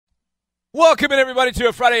Welcome in, everybody, to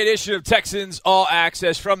a Friday edition of Texans All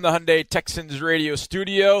Access from the Hyundai Texans radio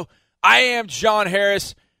studio. I am John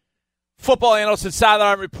Harris, football analyst and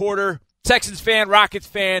sideline reporter, Texans fan, Rockets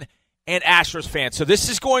fan, and Astros fan. So this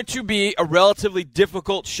is going to be a relatively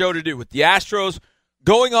difficult show to do with the Astros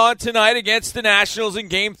going on tonight against the Nationals in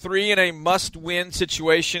Game 3 in a must-win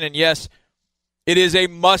situation. And yes, it is a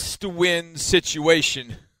must-win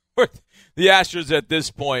situation for the Astros at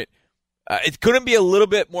this point. It couldn't be a little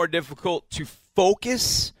bit more difficult to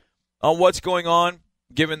focus on what's going on,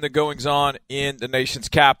 given the goings-on in the nation's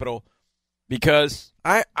capital, because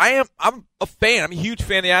I'm a fan. I'm a huge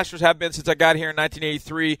fan of the Astros, have been since I got here in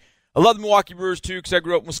 1983. I love the Milwaukee Brewers, too, because I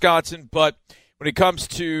grew up in Wisconsin. But when it comes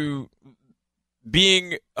to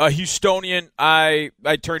being a Houstonian, I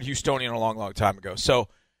turned Houstonian a long, long time ago. So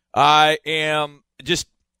I'm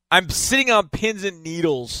sitting on pins and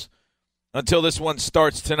needles until this one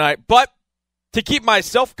starts tonight. But to keep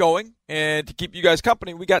myself going and to keep you guys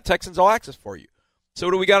company, we got Texans All Access for you. So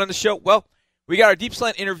what do we got on the show? Well, we got our Deep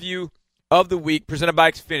Slant interview of the week presented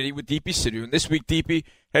by Xfinity with DP Sidhu. And this week, DP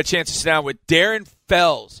had a chance to sit down with Darren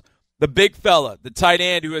Fells, the big fella, the tight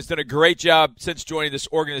end who has done a great job since joining this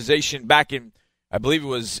organization back in, I believe it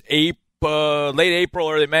was late April,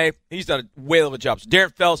 early May. He's done a whale of a job. So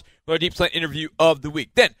Darren Fells with our Deep Slant interview of the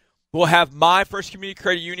week. Then we'll have my First Community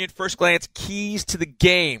Credit Union First Glance Keys to the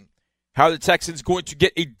Game. How are the Texans going to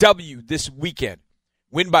get a W this weekend?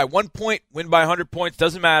 Win by 1 point, win by 100 points,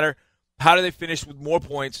 doesn't matter. How do they finish with more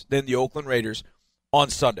points than the Oakland Raiders on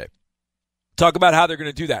Sunday? Talk about how they're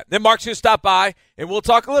going to do that. Then Mark's going to stop by, and we'll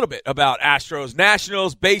talk a little bit about Astros,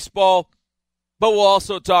 Nationals, baseball, but we'll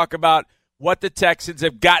also talk about what the Texans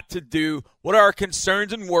have got to do, what are our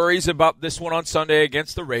concerns and worries about this one on Sunday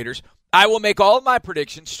against the Raiders. I will make all of my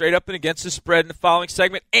predictions straight up and against the spread in the following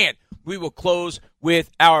segment, and we will close with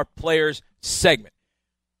our players segment.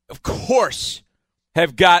 Of course,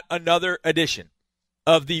 have got another edition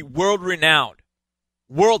of the world-renowned,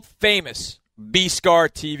 world-famous B-Scar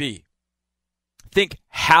TV. Think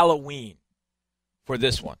Halloween for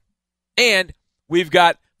this one. And we've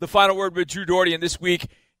got the final word with Drew Doherty, and this week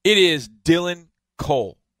it is Dylan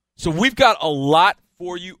Cole. So we've got a lot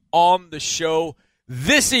for you on the show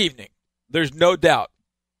this evening. There's no doubt.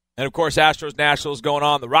 And, of course, Astros Nationals going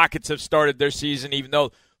on. The Rockets have started their season, even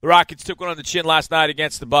though the Rockets took one on the chin last night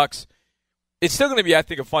against the Bucks. It's still going to be, I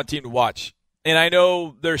think, a fun team to watch. And I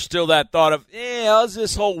know there's still that thought of, how's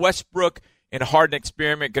this whole Westbrook and Harden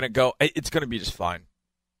experiment going to go? It's going to be just fine.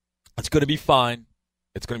 It's going to be fine.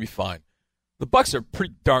 It's going to be fine. The Bucks are a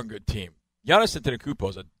pretty darn good team. Giannis Antetokounmpo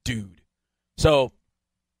is a dude. So,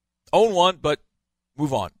 0-1, but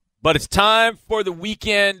move on. But it's time for the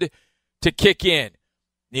weekend to kick in.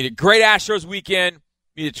 Need a great Astros weekend,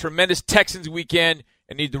 need a tremendous Texans weekend,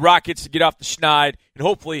 and need the Rockets to get off the schneid, and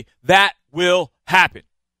hopefully that will happen.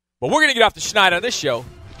 But we're going to get off the schneid on this show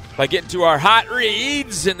by getting to our hot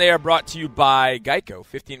reads, and they are brought to you by Geico.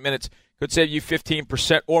 15 minutes could save you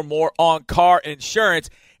 15% or more on car insurance.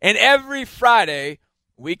 And every Friday,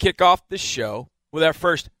 we kick off the show with our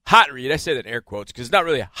first hot read. I say that in air quotes because it's not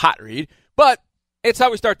really a hot read, but it's how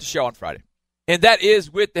we start the show on Friday. And that is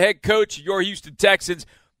with the head coach of your Houston Texans,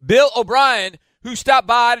 Bill O'Brien, who stopped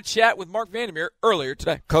by to chat with Mark Vandermeer earlier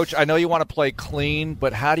today. Coach, I know you want to play clean,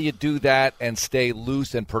 but how do you do that and stay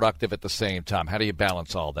loose and productive at the same time? How do you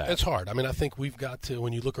balance all that? It's hard. I mean, I think we've got to,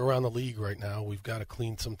 when you look around the league right now, we've got to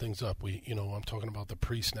clean some things up. I'm talking about the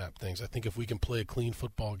pre-snap things. I think if we can play a clean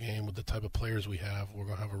football game with the type of players we have, we're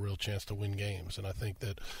going to have a real chance to win games. And I think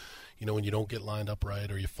that, when you don't get lined up right,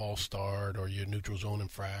 or you false start, or you're neutral zone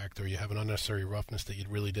infract, or you have an unnecessary roughness that you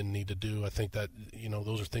really didn't need to do, I think that,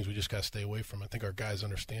 those are things we just got to stay away from. I think our guys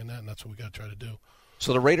understand that, and that's what we got to try to do.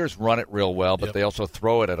 So the Raiders run it real well, but Yep. They also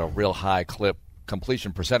throw it at a real high clip,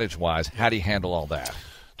 completion percentage-wise. How do you handle all that?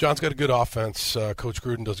 John's got a good offense. Coach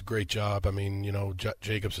Gruden does a great job. I mean,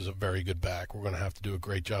 Jacobs is a very good back. We're going to have to do a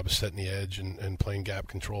great job of setting the edge and playing gap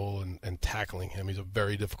control and tackling him. He's a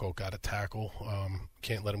very difficult guy to tackle.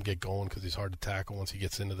 Can't let him get going because he's hard to tackle once he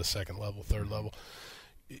gets into the second level, third level.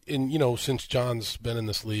 And, since John's been in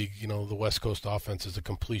this league, the West Coast offense is a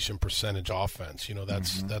completion percentage offense.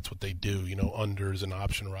 That's what they do, unders and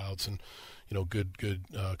option routes and, good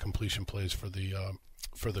completion plays for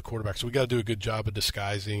the quarterback. So we got to do a good job of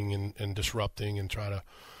disguising and disrupting and try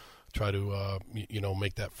try to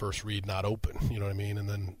make that first read not open. You know what I mean? And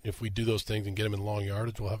then if we do those things and get them in long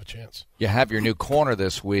yardage, we'll have a chance. You have your new corner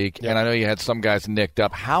this week, and I know you had some guys nicked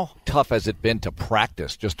up. How tough has it been to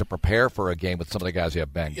practice just to prepare for a game with some of the guys you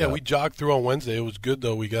have banged up? Yeah, we jogged through on Wednesday. It was good,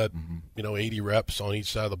 though. We got 80 reps on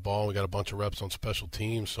each side of the ball. We got a bunch of reps on special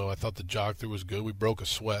teams, so I thought the jog through was good. We broke a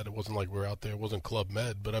sweat. It wasn't like we were out there. It wasn't Club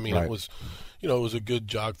Med, but, It was it was a good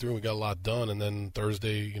jog through. We got a lot done, and then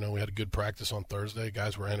Thursday, we had a good practice on Thursday.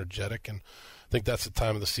 Guys were energetic, and I think that's the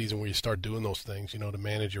time of the season where you start doing those things, to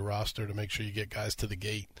manage your roster, to make sure you get guys to the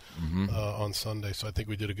gate on Sunday. So I think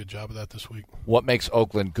we did a good job of that this week. What makes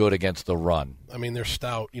Oakland good against the run? They're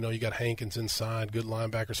stout. You got Hankins inside, good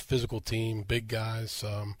linebackers, physical team, big guys.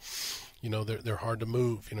 They're hard to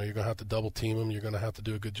move. You're going to have to double team them. You're going to have to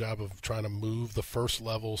do a good job of trying to move the first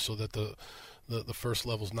level so that the first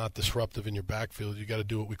level is not disruptive in your backfield. You got to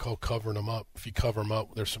do what we call covering them up. If you cover them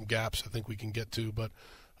up, there's some gaps I think we can get to, but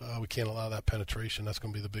we can't allow that penetration. That's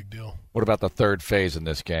going to be the big deal. What about the third phase in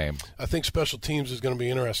this game? I think special teams is going to be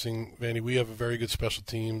interesting, Vandy. We have a very good special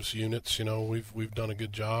teams units. We've done a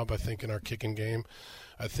good job, I think, in our kicking game.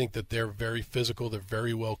 I think that they're very physical. They're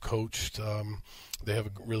very well coached. They have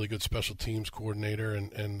a really good special teams coordinator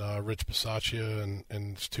and Rich Bisaccia, and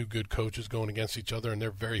it's two good coaches going against each other, and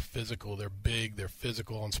they're very physical. They're big. They're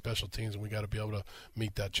physical on special teams, and we got to be able to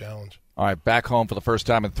meet that challenge. All right, back home for the first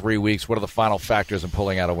time in 3 weeks. What are the final factors in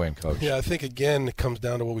pulling out a win, Coach? Yeah, I think, again, it comes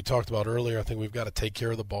down to what we talked about earlier. I think we've got to take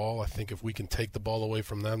care of the ball. I think if we can take the ball away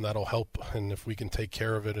from them, that'll help. And if we can take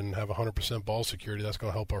care of it and have 100% ball security, that's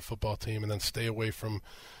going to help our football team. And then stay away from,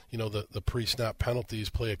 the pre-snap penalties,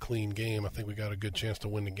 play a clean game. I think we got a good chance to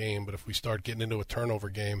win the game. But if we start getting into a turnover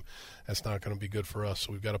game, that's not going to be good for us.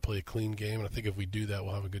 So we've got to play a clean game. And I think if we do that,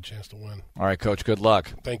 we'll have a good chance to win. All right, Coach, good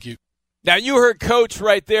luck. Thank you. Now, you heard Coach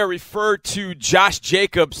right there refer to Josh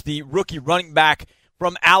Jacobs, the rookie running back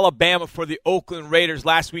from Alabama for the Oakland Raiders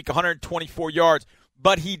last week, 124 yards.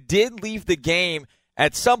 But he did leave the game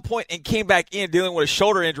at some point and came back in dealing with a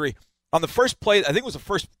shoulder injury. On the first play, I think it was the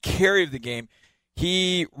first carry of the game,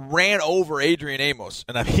 he ran over Adrian Amos,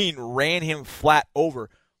 and ran him flat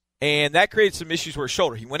over. And that created some issues with his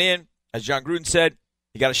shoulder. He went in, as John Gruden said,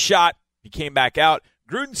 he got a shot, he came back out.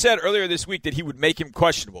 Gruden said earlier this week that he would make him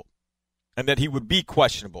questionable, and that he would be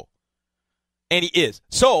questionable. And he is.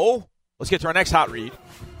 So, let's get to our next hot read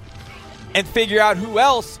and figure out who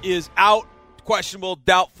else is out, questionable,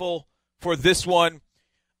 doubtful for this one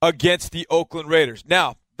against the Oakland Raiders.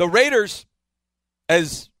 Now, the Raiders,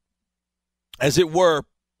 as it were,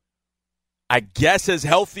 I guess as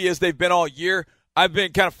healthy as they've been all year. I've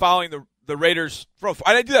been kind of following the Raiders.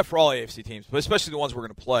 I do that for all AFC teams, but especially the ones we're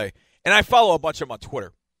going to play. And I follow a bunch of them on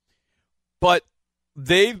Twitter. But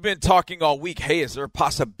they've been talking all week, hey, is there a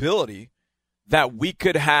possibility that we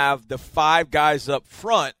could have the 5 guys up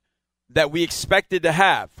front that we expected to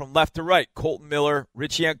have from left to right? Colton Miller,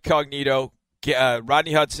 Richie Incognito,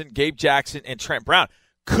 Rodney Hudson, Gabe Jackson, and Trent Brown.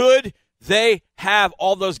 Could they have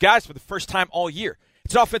all those guys for the first time all year?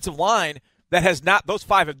 It's an offensive line that has not, those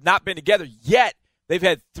 5 have not been together yet. They've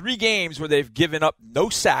had 3 games where they've given up no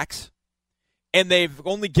sacks, and they've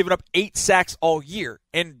only given up 8 sacks all year.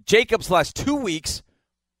 And Jacobs' last 2 weeks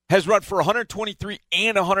has run for 123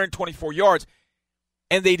 and 124 yards,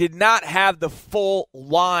 and they did not have the full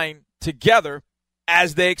line together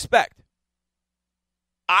as they expect.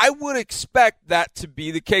 I would expect that to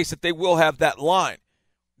be the case, that they will have that line.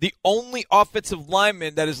 The only offensive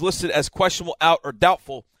lineman that is listed as questionable, out, or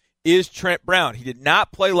doubtful is Trent Brown. He did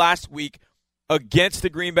not play last week against the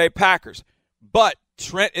Green Bay Packers, but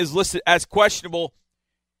Trent is listed as questionable,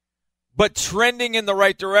 but trending in the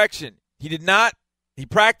right direction. He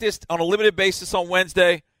practiced on a limited basis on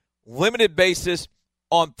Wednesday, limited basis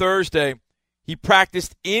on Thursday. He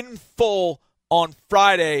practiced in full on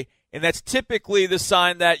Friday, and that's typically the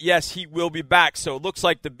sign that, yes, he will be back. So it looks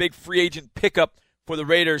like the big free agent pickup for the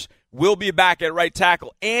Raiders will be back at right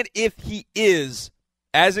tackle. And if he is,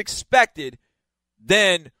 as expected,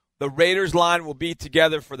 then the Raiders line will be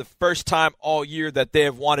together for the first time all year that they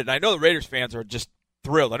have wanted. And I know the Raiders fans are just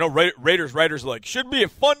thrilled. I know Raiders writers are like, should be a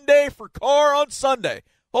fun day for Carr on Sunday.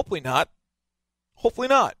 Hopefully not. Hopefully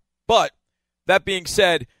not. But that being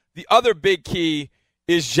said, the other big key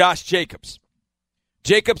is Josh Jacobs.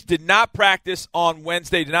 Jacobs did not practice on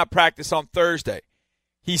Wednesday, did not practice on Thursday.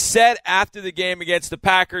 He said after the game against the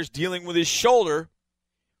Packers, dealing with his shoulder,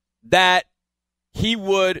 that he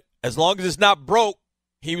would, as long as it's not broke,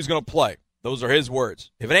 he was going to play. Those are his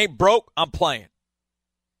words. If it ain't broke, I'm playing.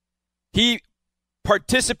 He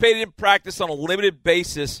participated in practice on a limited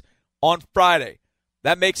basis on Friday.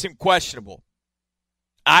 That makes him questionable.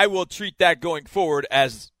 I will treat that going forward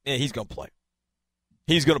as he's going to play.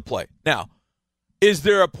 he's going to play. Now, is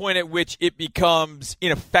there a point at which it becomes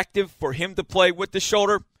ineffective for him to play with the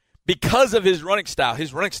shoulder? Because of his running style.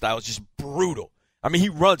 His running style is just brutal. I mean, he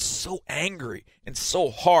runs so angry and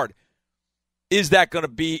so hard. Is that going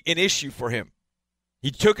to be an issue for him?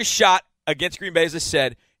 He took a shot against Green Bay, as I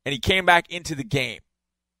said, and he came back into the game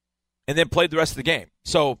and then played the rest of the game.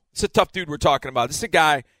 So it's a tough dude we're talking about. This is a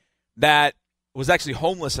guy that was actually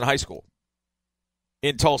homeless in high school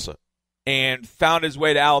in Tulsa and found his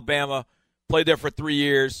way to Alabama, played there for 3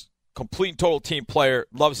 years, complete and total team player,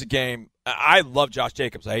 loves the game. I love Josh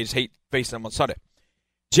Jacobs. I just hate facing him on Sunday.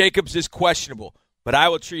 Jacobs is questionable, but I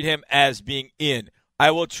will treat him as being in.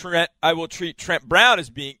 I will treat Trent Brown as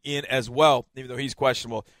being in as well, even though he's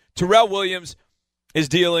questionable. Terrell Williams is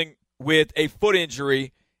dealing with a foot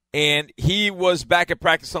injury, and he was back at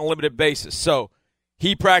practice on a limited basis. So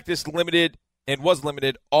he practiced limited and was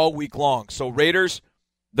limited all week long. So Raiders,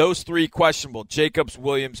 those three questionable, Jacobs,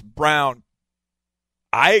 Williams, Brown.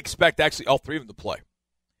 I expect actually all three of them to play.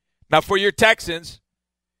 Now for your Texans,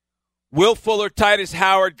 Will Fuller, Titus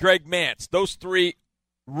Howard, Greg Mance. Those three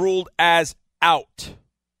ruled as out.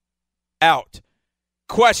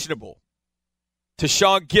 Questionable.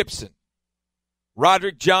 Tashawn Gibson,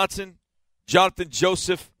 Roderick Johnson, Jonathan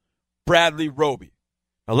Joseph, Bradley Roby.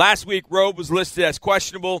 Now last week, Robe was listed as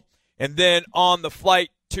questionable, and then on the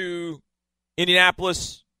flight to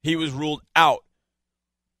Indianapolis, he was ruled out.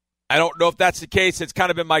 I don't know if that's the case. It's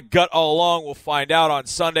kind of been my gut all along. We'll find out on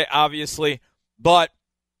Sunday, obviously. But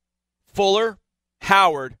Fuller,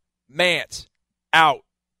 Howard, Mance, out.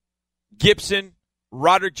 Gibson,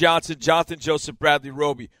 Roderick Johnson, Jonathan Joseph, Bradley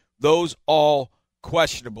Roby. Those all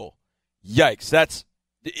questionable. Yikes.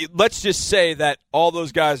 Let's just say that all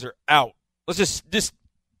those guys are out. Let's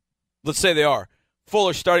say they are.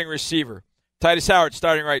 Fuller, starting receiver. Titus Howard,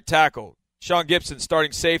 starting right tackle. Sean Gibson,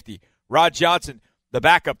 starting safety. Rod Johnson, the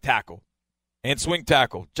backup tackle and swing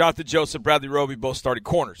tackle. Jonathan Joseph, Bradley Roby, both starting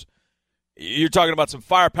corners. You're talking about some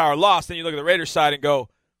firepower loss. Then you look at the Raiders side and go,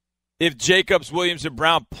 if Jacobs, Williams, and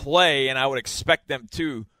Brown play, and I would expect them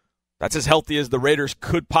to, that's as healthy as the Raiders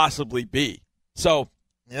could possibly be. So,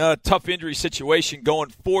 tough injury situation going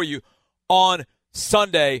for you on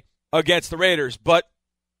Sunday against the Raiders, but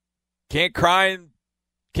can't cry in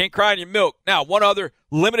your milk. Now, one other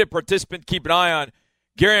limited participant to keep an eye on,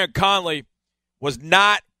 Garyon Conley was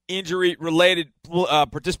not injury-related,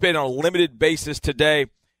 participated on a limited basis today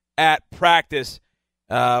at practice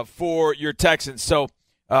for your Texans. So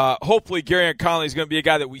hopefully Garyon Conley is going to be a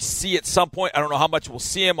guy that we see at some point. I don't know how much we'll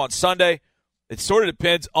see him on Sunday. It sort of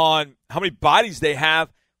depends on how many bodies they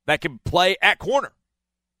have that can play at corner.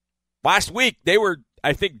 Last week, they were,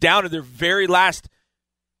 I think, down to their very last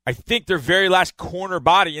corner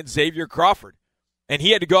body in Xavier Crawford. And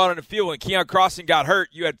he had to go out on the field. When Keon Crossen got hurt,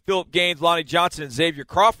 you had Phillip Gaines, Lonnie Johnson, and Xavier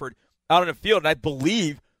Crawford out on the field. And I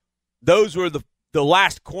believe those were the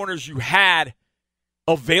last corners you had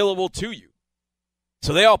available to you.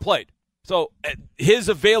 So they all played. So his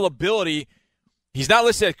availability, he's not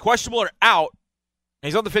listed as questionable or out.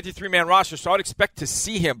 He's on the 53-man roster, so I'd expect to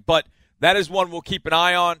see him. But that is one we'll keep an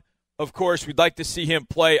eye on. Of course, we'd like to see him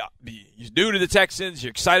play. He's new to the Texans.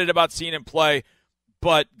 You're excited about seeing him play.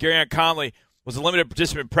 But Garyon Conley was a limited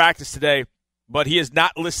participant in practice today, but he is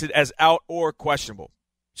not listed as out or questionable.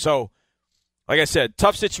 So, like I said,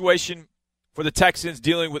 tough situation for the Texans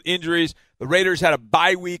dealing with injuries. The Raiders had a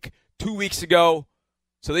bye week 2 weeks ago,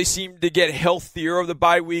 so they seem to get healthier over the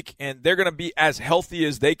bye week, and they're going to be as healthy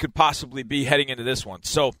as they could possibly be heading into this one.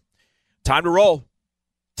 So, time to roll.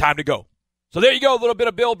 Time to go. So there you go, a little bit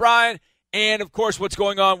of Bill O'Brien, and, of course, what's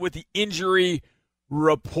going on with the injury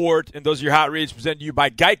report. And those are your hot reads presented to you by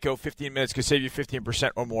Geico. 15 minutes could save you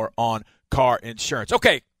 15% or more on car insurance.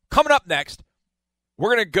 Okay, coming up next,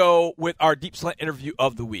 we're going to go with our Deep Slant interview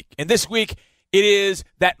of the week. And this week, it is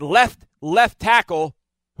that left tackle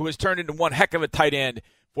who has turned into one heck of a tight end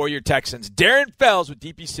for your Texans. Darren Fells with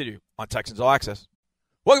DP City on Texans All Access.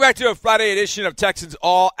 Welcome back to a Friday edition of Texans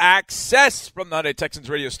All Access from the Hyundai Texans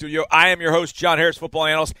radio studio. I am your host, John Harris, football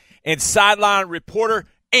analyst and sideline reporter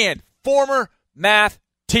and former math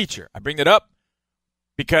teacher. I bring that up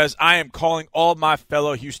because I am calling all my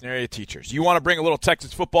fellow Houston area teachers. You want to bring a little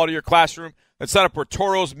Texas football to your classroom? Let's sign up for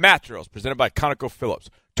Toro's Math Drills, presented by ConocoPhillips.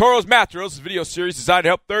 Toro's Math Drills is a video series designed to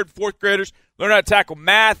help 3rd and 4th graders learn how to tackle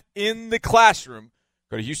math in the classroom.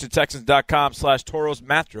 Go to HoustonTexans.com/Toro's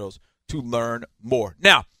Math Drills to learn more.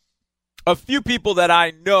 Now, a few people that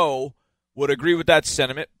I know would agree with that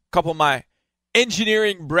sentiment. A couple of my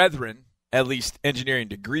engineering brethren, at least engineering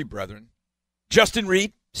degree brethren. Justin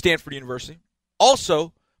Reed, Stanford University.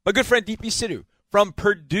 Also, my good friend DP Sidhu from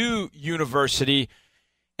Purdue University.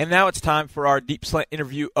 And now it's time for our Deep Slant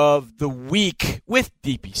interview of the week with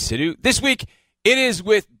DP Sidhu. This week, it is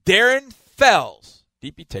with Darren Fells.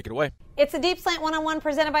 DP, take it away. It's a Deep Slant one-on-one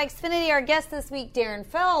presented by Xfinity. Our guest this week, Darren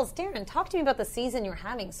Fells. Darren, talk to me about the season you're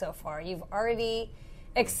having so far. You've already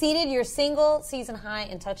exceeded your single season high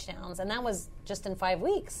in touchdowns, and that was just in 5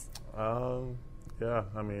 weeks. Yeah,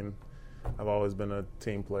 I mean, I've always been a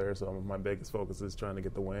team player, so my biggest focus is trying to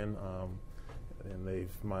get the win. And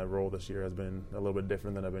my role this year has been a little bit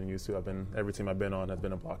different than I've been used to. Every team I've been on has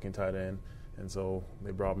been a blocking tight end, and so they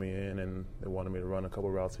brought me in and they wanted me to run a couple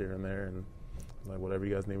routes here and there, and like, whatever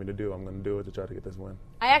you guys need me to do, I'm going to do it to try to get this win.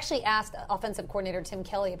 I actually asked offensive coordinator Tim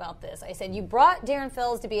Kelly about this. I said, you brought Darren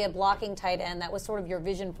Fells to be a blocking tight end. That was sort of your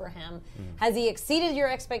vision for him. Mm-hmm. Has he exceeded your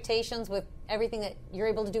expectations with everything that you're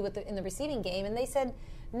able to do in the receiving game? And they said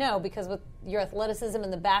no, because with your athleticism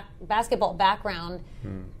and the basketball background,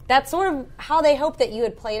 that's sort of how they hoped that you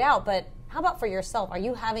had played out. But how about for yourself? Are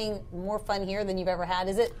you having more fun here than you've ever had?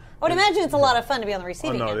 I would imagine it's a lot of fun to be on the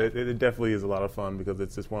receiving end. It definitely is a lot of fun because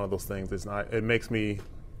it's just one of those things. It makes me.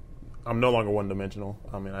 I'm no longer one-dimensional.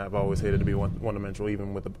 I mean, I've always hated to be one-dimensional,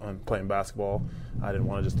 even with playing basketball. I didn't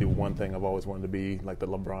want to just do one thing. I've always wanted to be like the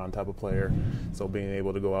LeBron type of player. So being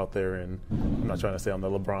able to go out there and I'm not trying to say I'm the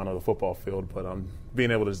LeBron of the football field, but I'm being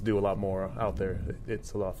able to just do a lot more out there.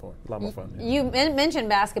 It's a lot more fun. Yeah. You mentioned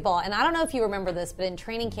basketball, and I don't know if you remember this, but in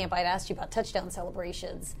training camp I'd asked you about touchdown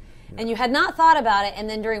celebrations. And you had not thought about it, and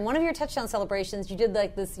then during one of your touchdown celebrations, you did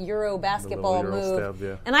like this Euro basketball move. Step,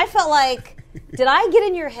 yeah. And I felt like, did I get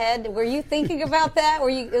in your head? Were you thinking about that?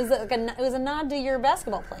 It was a nod to your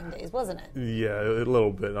basketball playing days, wasn't it? Yeah, a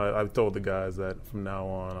little bit. I've told the guys that from now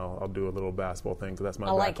on I'll do a little basketball thing because that's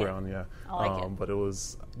my background. It. Yeah, I like it. But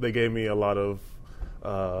they gave me a lot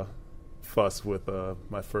of fuss with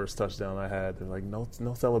my first touchdown I had. They're like, no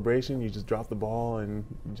celebration. You just dropped the ball and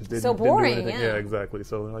you just didn't do anything. Yeah, exactly.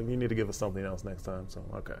 So like, you need to give us something else next time. So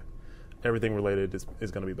okay, everything related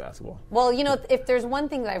is going to be basketball. Well, if there's one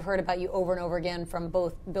thing that I've heard about you over and over again from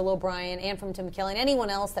both Bill O'Brien and from Tim Kelly and anyone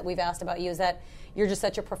else that we've asked about you is that you're just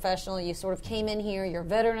such a professional. You sort of came in here. You're a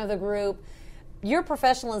veteran of the group. Your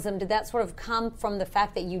professionalism, did that sort of come from the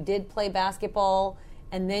fact that you did play basketball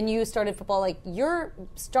and then you started football? Like, your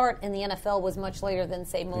start in the NFL was much later than,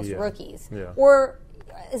 say, most rookies. Yeah. Or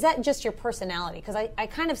is that just your personality? Because I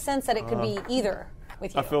kind of sense that it could be either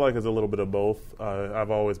with you. I feel like it's a little bit of both.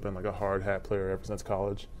 I've always been like a hard hat player ever since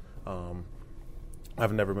college.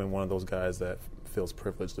 I've never been one of those guys that feels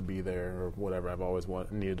privileged to be there or whatever. I've always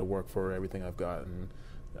needed to work for everything I've got. And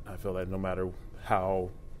I feel that no matter how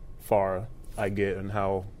far I get and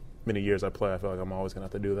how many years I play, I feel like I'm always going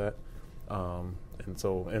to have to do that.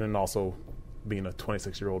 And then also being a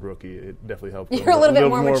 26-year-old rookie, it definitely helped. You're a little bit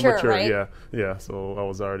more mature, right? Yeah. So I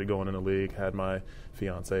was already going in the league, had my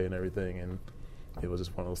fiance and everything, and it was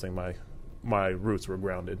just one of those things. My roots were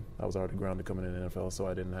grounded. I was already grounded coming in the NFL, so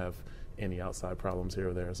I didn't have any outside problems here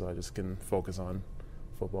or there. So I just can focus on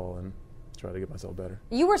football and try to get myself better.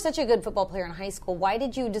 You were such a good football player in high school. Why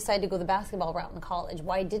did you decide to go the basketball route in college?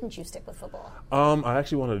 Why didn't you stick with football? I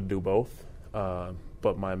actually wanted to do both.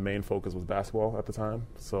 But my main focus was basketball at the time.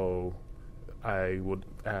 So I would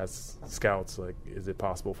ask scouts, like, is it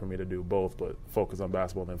possible for me to do both, but focus on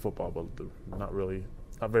basketball and football? But not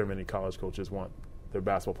very many college coaches want their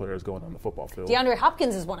basketball players going on the football field. DeAndre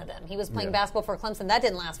Hopkins is one of them. He was playing basketball for Clemson. That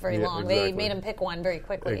didn't last very long. Exactly. They made him pick one very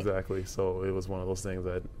quickly. Exactly. So it was one of those things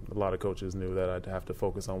that a lot of coaches knew that I'd have to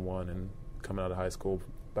focus on one. And coming out of high school,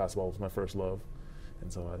 basketball was my first love.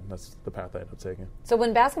 And so that's the path I ended up taking. So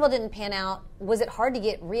when basketball didn't pan out, was it hard to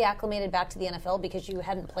get reacclimated back to the NFL because you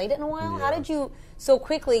hadn't played it in a while? Yeah. How did you so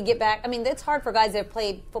quickly get back? I mean, it's hard for guys that have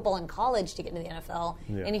played football in college to get into the NFL.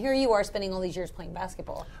 Yeah. And here you are spending all these years playing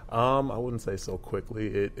basketball. I wouldn't say so quickly.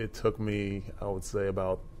 It took me, I would say,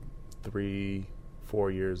 about 3-4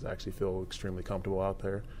 years to actually feel extremely comfortable out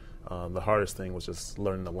there. The hardest thing was just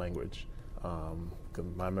learning the language.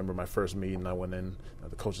 I remember my first meeting, I went in,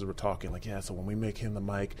 the coaches were talking, like, so when we make him the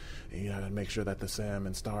mic, you got to make sure that the Sam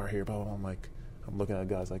and Star here, blah, blah, blah. I'm looking at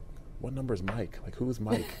guys like, what number is Mike? Like, who is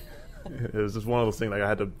Mike? It was just one of those things, like, I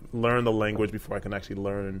had to learn the language before I can actually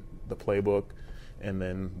learn the playbook. And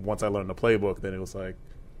then once I learned the playbook, then it was like,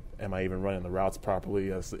 am I even running the routes properly?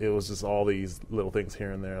 It was just all these little things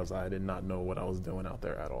here and there. I did not know what I was doing out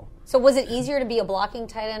there at all. So was it easier to be a blocking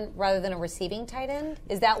tight end rather than a receiving tight end?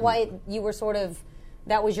 Is that why you were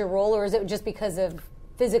that was your role, or is it just because of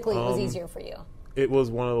physically it was easier for you? it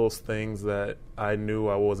was one of those things that I knew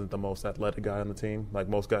I wasn't the most athletic guy on the team. Like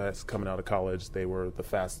most guys coming out of college, they were the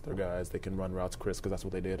faster guys. They can run routes crisp because that's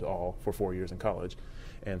what they did all for 4 years in college.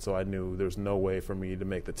 And so I knew there's no way for me to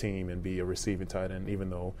make the team and be a receiving tight end, even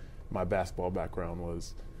though my basketball background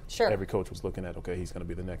was every coach was looking at, okay, he's going to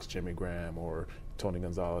be the next Jimmy Graham or Tony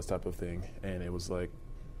Gonzalez type of thing. And it was like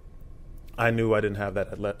I knew I didn't have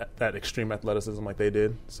that extreme athleticism like they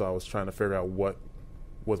did. So I was trying to figure out what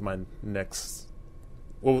was my next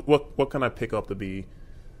 – what can I pick up to be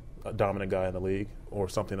a dominant guy in the league or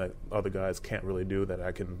something that other guys can't really do that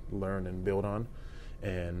I can learn and build on.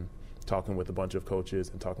 And talking with a bunch of coaches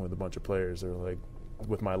and talking with a bunch of players, they're like,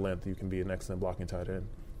 with my length, you can be an excellent blocking tight end.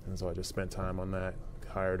 And so I just spent time on that,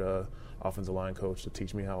 hired a offensive line coach to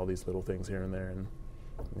teach me how all these little things here and there, and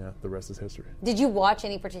yeah, the rest is history. Did you watch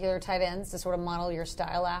any particular tight ends to sort of model your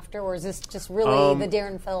style after, or is this just really the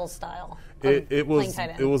Darren Fells style of playing tight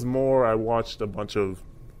end? It was more, I watched a bunch of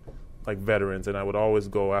like veterans, and I would always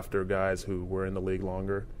go after guys who were in the league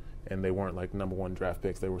longer, and they weren't like number one draft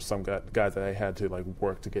picks. They were some guys that I had to like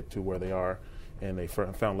work to get to where they are, and they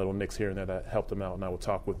found little nicks here and there that helped them out, and I would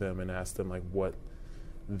talk with them and ask them like what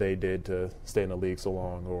they did to stay in the league so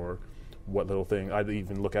long, or what little thing. I'd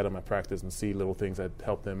even look at them at practice and see little things that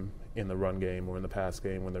help them in the run game or in the pass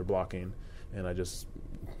game when they're blocking, and I just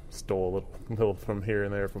stole a little from here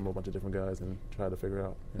and there from a bunch of different guys and tried to figure it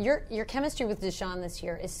out. Yeah. Your chemistry with Deshaun this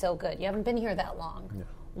year is so good. You haven't been here that long. Yeah.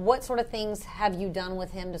 What sort of things have you done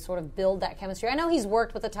with him to sort of build that chemistry? I know he's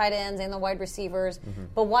worked with the tight ends and the wide receivers,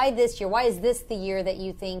 but why this year? Why is this the year that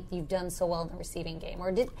you think you've done so well in the receiving game?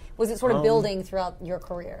 Or was it sort of building throughout your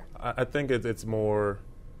career? I think it's more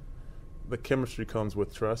the chemistry comes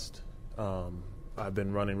with trust. I've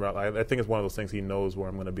been running route. I think it's one of those things he knows where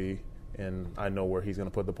I'm going to be, and I know where he's going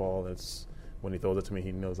to put the ball. It's when he throws it to me,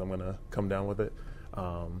 he knows I'm going to come down with it.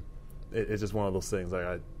 It's just one of those things.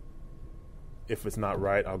 Like if it's not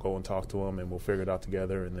right, I'll go and talk to him, and we'll figure it out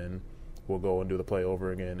together, and then we'll go and do the play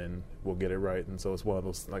over again, and we'll get it right. And so it's one of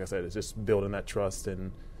those, like I said, it's just building that trust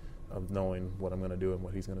and of knowing what I'm going to do and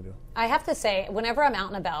what he's going to do. I have to say, whenever I'm out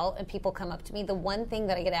and about and people come up to me, the one thing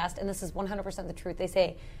that I get asked, and this is 100% the truth, they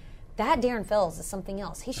say, that Darren Fells is something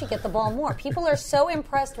else. He should get the ball more. People are so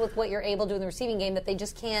impressed with what you're able to do in the receiving game that they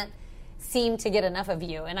just can't seem to get enough of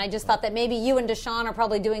you. And I just thought that maybe you and Deshaun are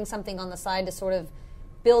probably doing something on the side to sort of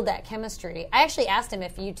build that chemistry. I actually asked him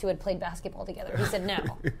if you two had played basketball together. He said no.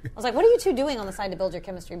 I was like, what are you two doing on the side to build your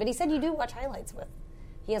chemistry? But he said you do watch highlights with.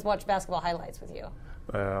 He has watched basketball highlights with you.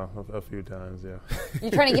 A few times, yeah.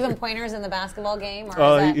 You trying to give him pointers in the basketball game?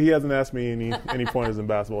 Or he hasn't asked me any pointers in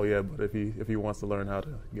basketball yet, but if he wants to learn how to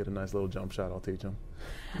get a nice little jump shot, I'll teach him.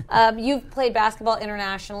 You've played basketball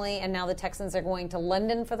internationally, and now the Texans are going to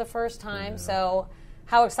London for the first time. Yeah. So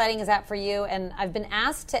how exciting is that for you? And I've been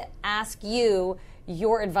asked to ask you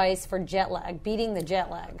your advice for jet lag, beating the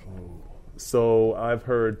jet lag. So I've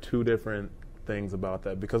heard two different things about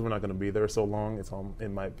that. Because we're not going to be there so long,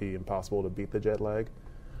 it might be impossible to beat the jet lag.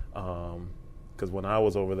 Because when I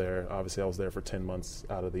was over there, obviously I was there for 10 months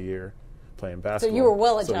out of the year playing basketball. So you were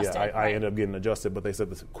well adjusted. So yeah, I ended up getting adjusted, but they said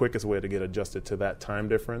the quickest way to get adjusted to that time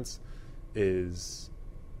difference is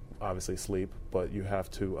obviously sleep, but you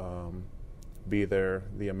have to be there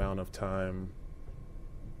the amount of time,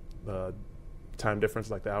 time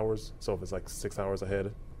difference, like the hours. So if it's like 6 hours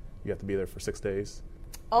ahead, you have to be there for 6 days.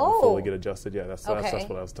 Oh. Fully get adjusted. Yeah, that's what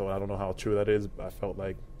I was told. I don't know how true that is, but I felt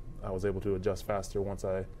like I was able to adjust faster once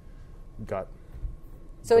I got.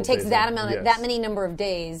 So it takes that many number of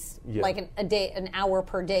days, yeah. like an hour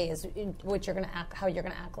per day is what you're going to how you're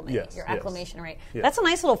going to acclimate, yes, your yes. acclimation rate. Yeah. That's a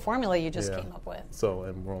nice little formula you just came up with. So,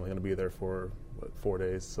 and we're only going to be there for 4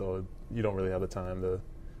 days, so you don't really have the time to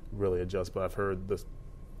really adjust. But I've heard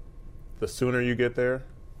the sooner you get there,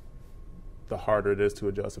 the harder it is to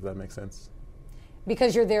adjust, if that makes sense.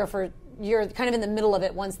 Because you're kind of in the middle of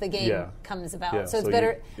it once the game comes about. Yeah. So it's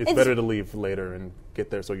better. It's better to leave later and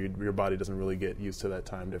get there so your body doesn't really get used to that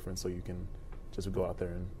time difference, so you can just go out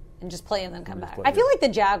there and just play and then come back. I feel like the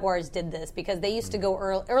Jaguars did this because they used to go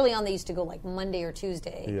early on. They used to go like Monday or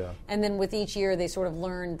Tuesday, and then with each year they sort of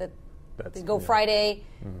learned that they go Friday,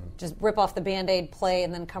 just rip off the Band-Aid, play,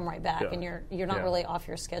 and then come right back, and you're not really off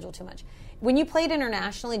your schedule too much. When you played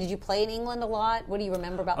internationally, did you play in England a lot? What do you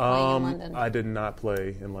remember about playing in London? I did not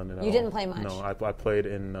play in London at all. You didn't play much? No, I played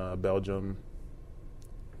in Belgium.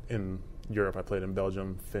 In Europe, I played in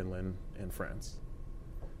Belgium, Finland, and France.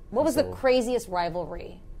 What was the craziest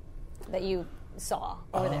rivalry that you saw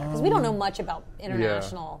over there? Because we don't know much about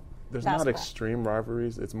international There's basketball. not extreme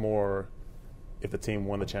rivalries. It's more if the team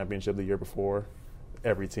won the championship the year before,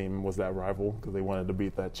 every team was that rival because they wanted to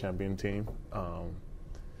beat that champion team.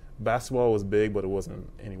 basketball was big, but it wasn't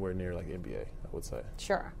anywhere near like NBA, I would say.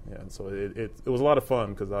 Sure. Yeah, and so it was a lot of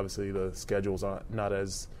fun because obviously the schedules are not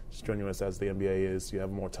as strenuous as the NBA is. You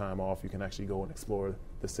have more time off. You can actually go and explore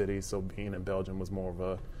the city. So being in Belgium was more of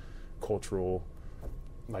a cultural,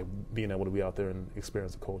 like being able to be out there and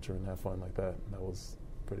experience the culture and have fun like that. That was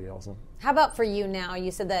pretty awesome. How about for you now?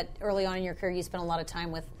 You said that early on in your career you spent a lot of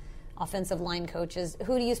time with offensive line coaches.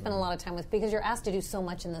 Who do you spend a lot of time with? Because you're asked to do so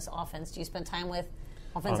much in this offense. Do you spend time with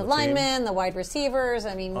offensive linemen, the wide receivers?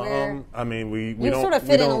 I mean, we you don't, sort of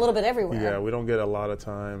fit in a little bit everywhere. Yeah, we don't get a lot of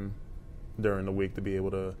time during the week to be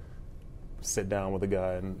able to sit down with a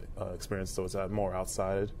guy and experience. So it's more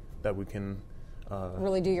outside that we can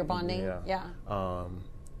really do your bonding. Yeah.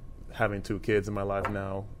 Having 2 kids in my life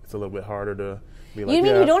now, it's a little bit harder to be like. You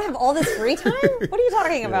mean you don't have all this free time? What are you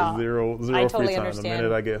talking about? Zero I totally free time. understand. The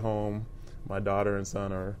minute I get home, my daughter and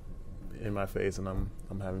son are in my face, and I'm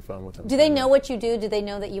having fun with them. Do they know what you do? Do they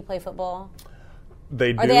know that you play football?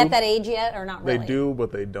 They do. Are they at that age yet, or not really? They do,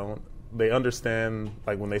 but they don't. They understand,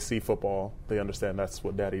 like when they see football, they understand that's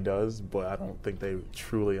what Daddy does, but I don't think they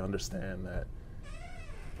truly understand that,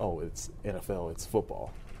 it's NFL, it's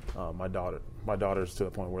football. My daughter's to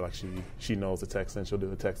the point where like she knows the Texans, she'll do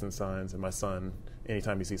the Texan signs, and my son,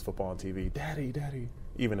 anytime he sees football on TV, Daddy,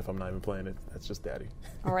 even if I'm not even playing it, that's just Daddy.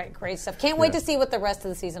 All right, great stuff. Can't wait to see what the rest of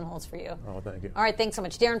the season holds for you. Oh, thank you. All right, thanks so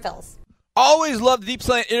much. Darren Fells. Always love the Deep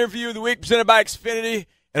Slant interview of the week presented by Xfinity,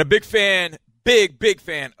 and a big fan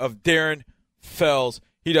of Darren Fells.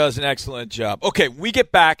 He does an excellent job. Okay, when we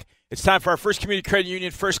get back, it's time for our First Community Credit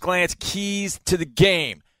Union First Glance Keys to the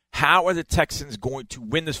Game. How are the Texans going to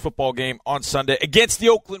win this football game on Sunday against the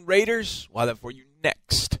Oakland Raiders? We'll have that for you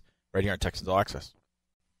next, right here on Texans All Access.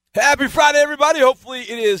 Happy Friday, everybody. Hopefully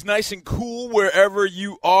it is nice and cool wherever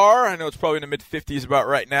you are. I know it's probably in the mid-50s about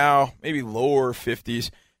right now, maybe lower 50s.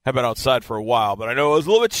 Have been outside for a while, but I know it was a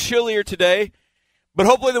little bit chillier today. But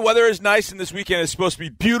hopefully the weather is nice, and this weekend is supposed to be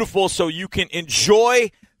beautiful so you can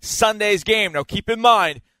enjoy Sunday's game. Now, keep in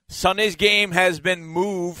mind, Sunday's game has been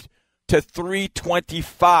moved to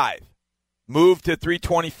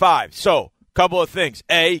 3:25. So, a couple of things.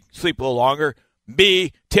 A, sleep a little longer.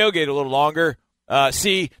 B, tailgate a little longer.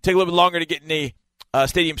 C, take a little bit longer to get in the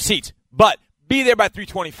stadium seats. But be there by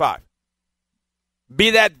 3:25.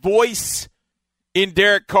 Be that voice in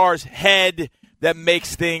Derek Carr's head that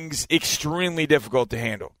makes things extremely difficult to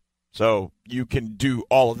handle. So you can do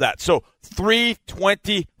all of that. So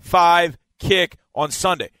 3:25 kick on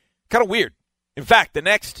Sunday. Kind of weird. In fact, the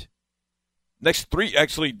next 3,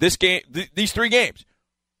 actually, these 3 games,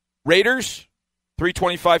 Raiders,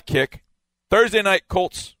 3:25 kick, Thursday night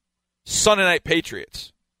Colts, Sunday night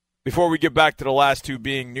Patriots. Before we get back to the last 2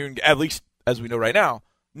 being noon, at least as we know right now,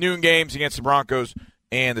 noon games against the Broncos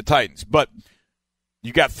and the Titans. But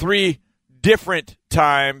you got 3 different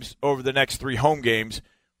times over the next 3 home games.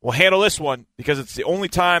 We'll handle this one because it's the only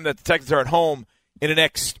time that the Texans are at home in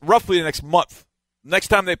roughly the next month. Next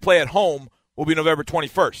time they play at home will be November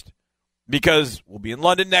 21st because we'll be in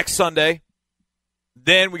London next Sunday.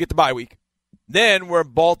 Then we get the bye week. Then we're in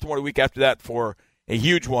Baltimore the week after that for a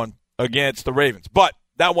huge one against the Ravens. But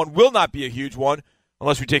that one will not be a huge one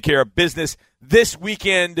unless we take care of business this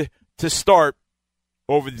weekend to start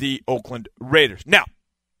over the Oakland Raiders. Now,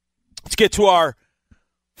 let's get to our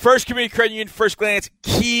First Community Credit Union First Glance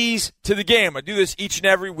Keys to the Game. I do this each and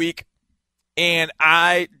every week, and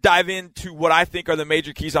I dive into what I think are the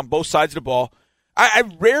major keys on both sides of the ball. I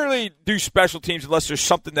rarely do special teams unless there's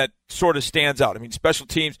something that sort of stands out. I mean, special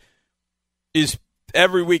teams is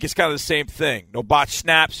every week is kind of the same thing. No botched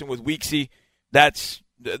snaps, and with Weeksy, that's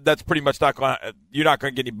pretty much not going. You're not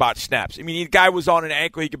going to get any botched snaps. I mean, the guy was on an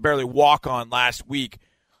ankle he could barely walk on last week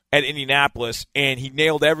at Indianapolis, and he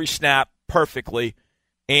nailed every snap perfectly.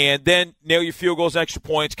 And then nail your field goals, extra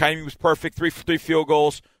points. Kaimi was perfect, 3 for 3 field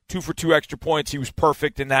goals, 2 for 2 extra points. He was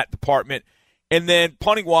perfect in that department. And then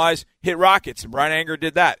punting-wise, hit rockets, and Brian Anger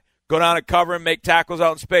did that. Go down and cover and make tackles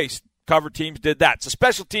out in space. Cover teams did that. So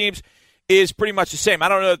special teams is pretty much the same. I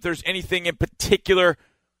don't know if there's anything in particular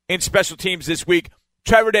in special teams this week.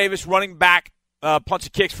 Trevor Davis running back punts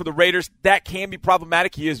and kicks for the Raiders. That can be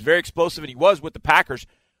problematic. He is very explosive, and he was with the Packers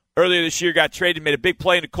earlier this year. Got traded, made a big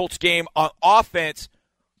play in the Colts game on offense,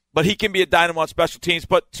 but he can be a dynamo on special teams.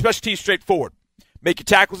 But special teams straightforward. Make your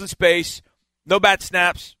tackles in space, no bad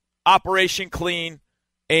snaps, operation clean,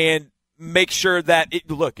 and make sure that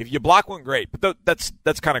look, if you block one, great, but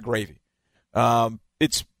that's kind of gravy.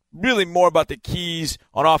 It's really more about the keys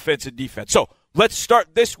on offense and defense. So let's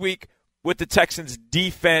start this week with the Texans'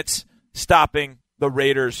 defense stopping the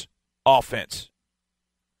Raiders' offense.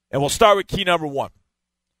 And we'll start with key number 1.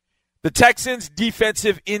 The Texans'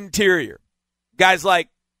 defensive interior. Guys like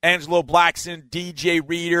Angelo Blackson, DJ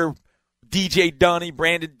Reader, DJ Dunny,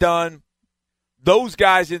 Brandon Dunn. Those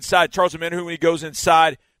guys inside, Charles Omenihu when he goes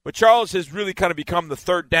inside. But Charles has really kind of become the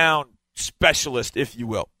third down specialist, if you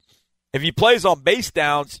will. If he plays on base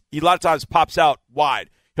downs, he a lot of times pops out wide.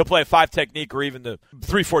 He'll play a 5 technique or even the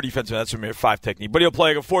 3-4 defensive end. That's from a 5 technique. But he'll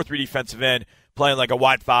play like a 4-3 defensive end, playing like a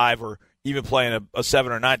wide 5 or even playing a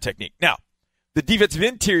 7 or 9 technique. Now, the defensive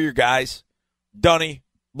interior guys, Dunny,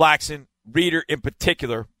 Blackson, Reader in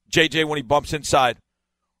particular, JJ when he bumps inside,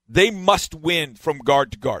 they must win from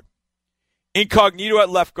guard to guard. Incognito at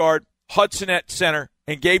left guard, Hudson at center,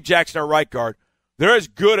 and Gabe Jackson at right guard. They're as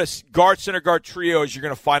good a guard, center, guard trio as you're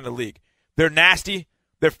going to find in the league. They're nasty.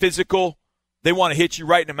 They're physical. They want to hit you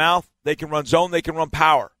right in the mouth. They can run zone. They can run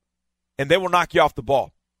power. And they will knock you off the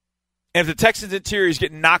ball. And if the Texans interior is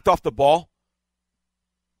getting knocked off the ball,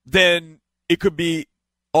 then it could be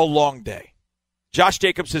a long day. Josh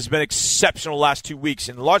Jacobs has been exceptional the last 2 weeks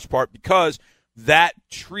in large part because that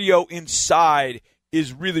trio inside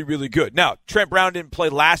is really, really good. Now, Trent Brown didn't play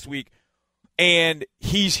last week, and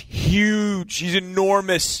he's huge. He's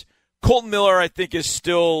enormous. Colton Miller, I think, is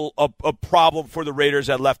still a problem for the Raiders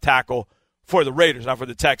at left tackle, for the Raiders, not for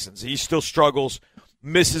the Texans. He still struggles,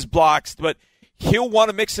 misses blocks, but he'll want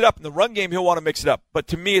to mix it up. In the run game, he'll want to mix it up. But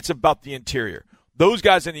to me, it's about the interior. Those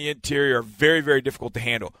guys in the interior are very, very difficult to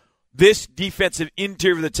handle. This defensive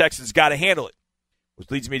interior of the Texans got to handle it, which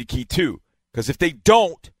leads me to key 2. Because if they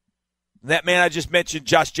don't, that man I just mentioned,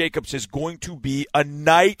 Josh Jacobs, is going to be a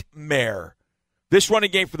nightmare. This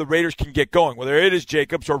running game for the Raiders can get going. Whether it is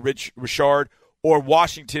Jacobs or Richard or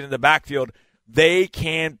Washington in the backfield, they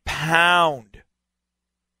can pound.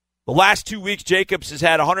 The last 2 weeks, Jacobs has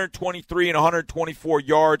had 123 and 124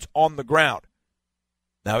 yards on the ground.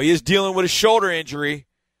 Now, he is dealing with a shoulder injury,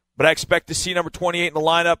 but I expect to see number 28 in the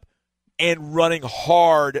lineup and running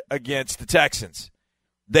hard against the Texans.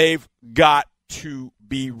 They've got to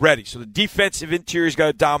be ready. So the defensive interior's got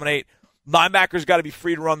to dominate. Linebackers got to be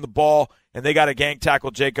free to run the ball, and they got to gang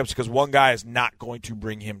tackle Jacobs because one guy is not going to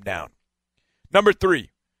bring him down. Number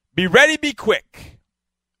 3, be ready, be quick.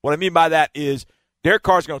 What I mean by that is Derek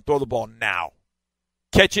Carr's going to throw the ball now.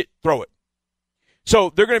 Catch it, throw it.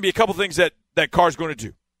 So there are going to be a couple things that Carr's going to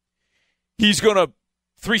do. He's going to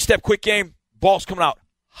 3-step quick game, ball's coming out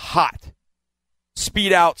hot.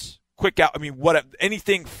 Speed outs, quick out,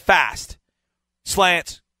 anything fast.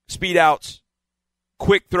 Slants, speed outs,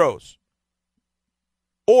 quick throws.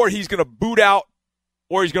 Or he's going to boot out,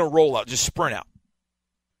 or he's going to roll out, just sprint out.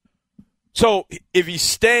 So if he's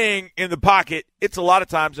staying in the pocket, it's a lot of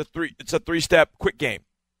times a 3-step quick game.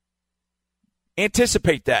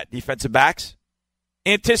 Anticipate that, defensive backs.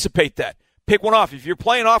 Anticipate that. Pick one off. If you're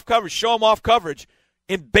playing off coverage, show him off coverage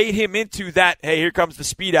and bait him into that, hey, here comes the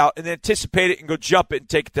speed out, and then anticipate it and go jump it and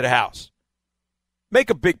take it to the house. Make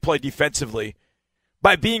a big play defensively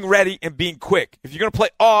by being ready and being quick. If you're going to play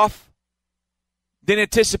off, then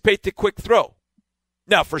anticipate the quick throw.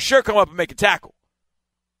 Now, for sure, come up and make a tackle.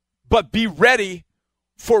 But be ready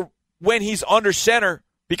for when he's under center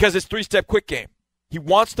because it's 3-step quick game. He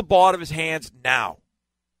wants the ball out of his hands now.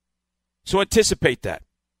 So anticipate that.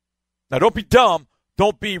 Now, don't be dumb.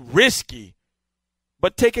 Don't be risky.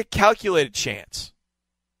 But take a calculated chance.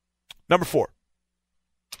 Number 4.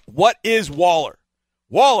 What is Waller?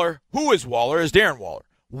 Waller, who is Waller, is Darren Waller.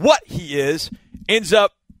 What he is ends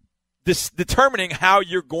up determining how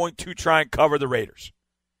you're going to try and cover the Raiders.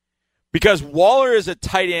 Because Waller is a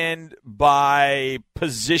tight end by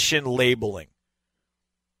position labeling.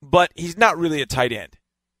 But he's not really a tight end.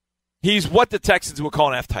 He's what the Texans would call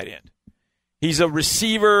an F tight end. He's a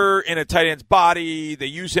receiver in a tight end's body. They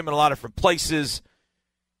use him in a lot of different places.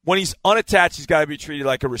 When he's unattached, he's got to be treated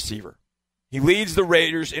like a receiver. He leads the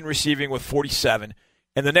Raiders in receiving with 47,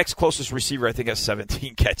 and the next closest receiver, I think, has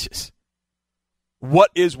 17 catches. What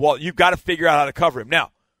is Waller? You've got to figure out how to cover him.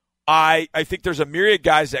 Now, I think there's a myriad of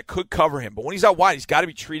guys that could cover him, but when he's out wide, he's got to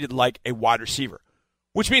be treated like a wide receiver,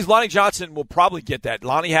 which means Lonnie Johnson will probably get that.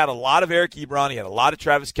 Lonnie had a lot of Eric Ebron. He had a lot of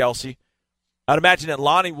Travis Kelce. I'd imagine that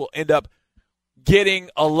Lonnie will end up getting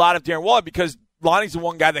a lot of Darren Waller because Lonnie's the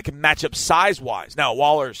one guy that can match up size-wise. Now,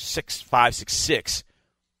 Waller's 6'5", 6'6",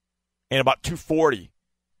 and about 240.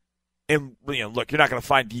 And, look, you're not going to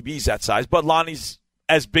find DBs that size, but Lonnie's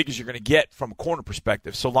as big as you're going to get from a corner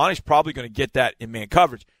perspective. So Lonnie's probably going to get that in man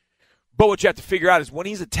coverage. But what you have to figure out is when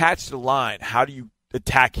he's attached to the line, how do you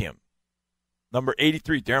attack him? Number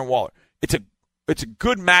 83, Darren Waller. It's a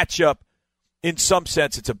good matchup in some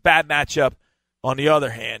sense. It's a bad matchup on the other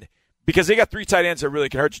hand because they got 3 tight ends that really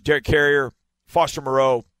can hurt you. Derek Carrier, Foster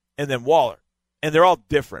Moreau, and then Waller. And they're all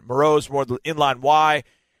different. Moreau's more the inline Y.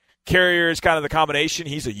 Carrier is kind of the combination.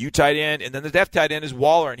 He's a U tight end, and then the depth tight end is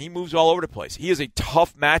Waller, and he moves all over the place. He is a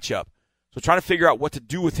tough matchup. So trying to figure out what to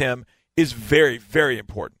do with him is very, very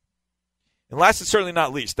important. And last and certainly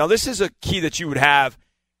not least, now this is a key that you would have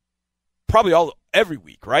probably every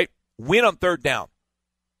week, right? Win on third down.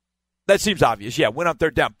 That seems obvious. Yeah, win on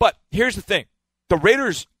third down. But here's the thing. The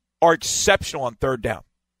Raiders are exceptional on third down.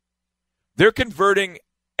 They're converting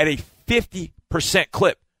at a 50%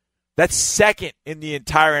 clip. That's second in the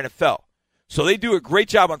entire NFL. So they do a great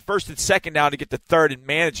job on first and second down to get to third and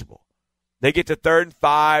manageable. They get to 3rd and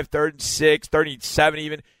 5, 3rd and 6, 3rd and 7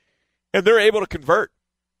 even, and they're able to convert.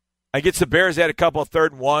 Against the Bears, they had a couple of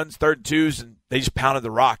 3rd and 1s, 3rd and 2s, and they just pounded the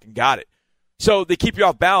rock and got it. So they keep you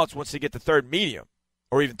off balance once they get to 3rd and medium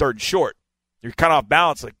or even 3rd and short. You're kind of off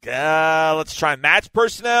balance, like, let's try and match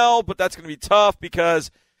personnel, but that's going to be tough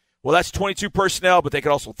because, well, that's 22 personnel, but they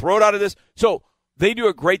could also throw it out of this. So they do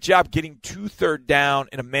a great job getting to third down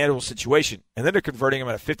in a manageable situation, and then they're converting them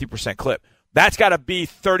at a 50% clip. That's got to be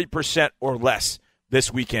 30% or less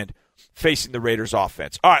this weekend facing the Raiders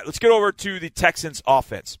offense. All right, let's get over to the Texans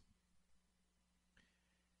offense.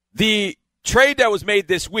 The trade that was made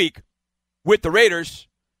this week with the Raiders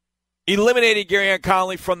eliminated Gareon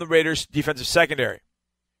Conley from the Raiders defensive secondary.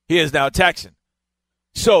 He is now a Texan.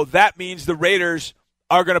 So that means the Raiders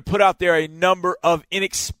are going to put out there a number of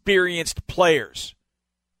inexperienced players.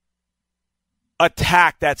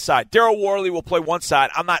 Attack that side. Daryl Worley will play one side.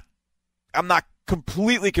 I'm not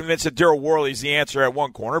completely convinced that Daryl Worley is the answer at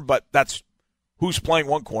one corner, but that's who's playing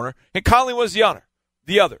one corner. And Conley was the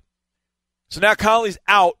other. So now Conley's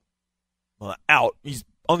out. Well, out. He's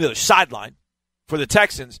on the other sideline for the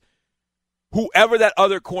Texans. Whoever that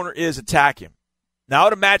other corner is, attack him. Now, I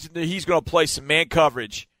would imagine that he's going to play some man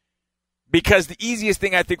coverage because the easiest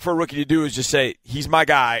thing I think for a rookie to do is just say, he's my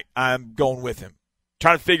guy, I'm going with him.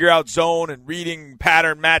 Trying to figure out zone and reading,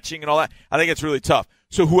 pattern matching and all that, I think it's really tough.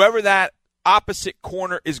 So whoever that opposite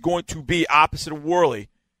corner is going to be, opposite of Worley,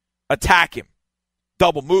 attack him.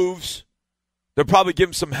 Double moves. They'll probably give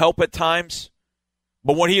him some help at times.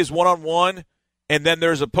 But when he is one-on-one and then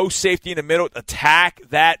there's a post safety in the middle, attack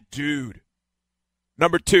that dude.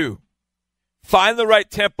 Number 2, find the right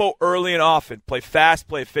tempo early and often. Play fast,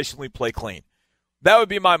 play efficiently, play clean. That would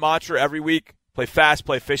be my mantra every week. Play fast,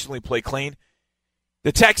 play efficiently, play clean.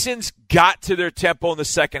 The Texans got to their tempo in the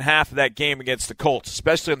second half of that game against the Colts,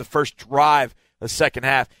 especially on the first drive of the second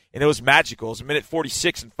half, and it was magical. It was a minute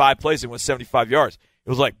 46 and 5 plays and went 75 yards. It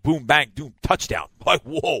was like boom, bang, doom, touchdown. Like,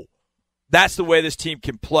 whoa. That's the way this team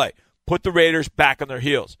can play. Put the Raiders back on their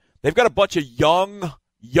heels. They've got a bunch of young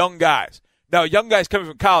guys. Now, young guys coming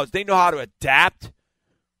from college, they know how to adapt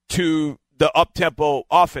to the up-tempo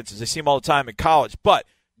offenses. They see them all the time in college. But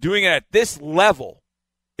doing it at this level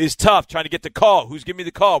is tough, trying to get the call. Who's giving me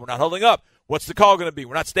the call? We're not holding up. What's the call going to be?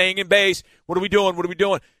 We're not staying in base. What are we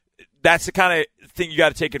doing? That's the kind of thing you got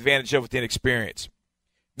to take advantage of with the inexperience.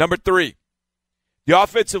 Number 3, the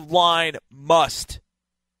offensive line must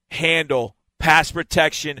handle pass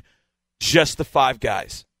protection, just the 5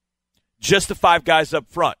 guys. Just the 5 guys up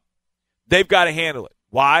front. They've got to handle it.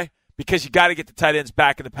 Why? Because you got to get the tight ends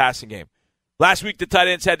back in the passing game. Last week, the tight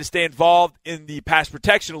ends had to stay involved in the pass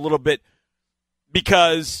protection a little bit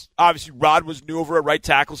because, obviously, Rod was new over at right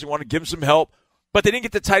tackle, so he wanted to give him some help. But they didn't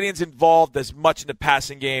get the tight ends involved as much in the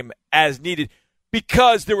passing game as needed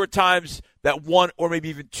because there were times that 1 or maybe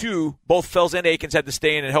even 2, both Fells and Akins had to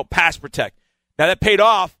stay in and help pass protect. Now, that paid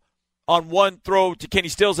off on one throw to Kenny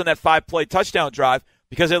Stills in that 5-play touchdown drive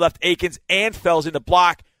because they left Akins and Fells in the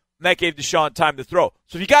block, and that gave Deshaun time to throw.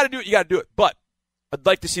 So if you got to do it, you got to do it. But I'd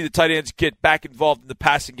like to see the tight ends get back involved in the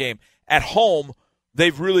passing game. At home,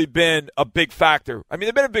 they've really been a big factor. I mean,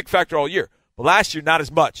 they've been a big factor all year, but last year, not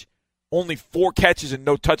as much. Only 4 catches and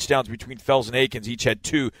no touchdowns between Fells and Akins. Each had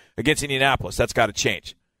 2 against Indianapolis. That's got to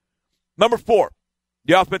change. Number 4,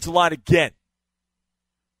 the offensive line again.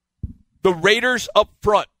 The Raiders up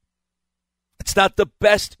front. It's not the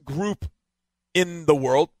best group in the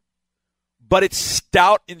world, but it's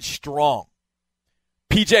stout and strong.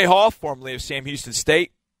 P.J. Hall, formerly of Sam Houston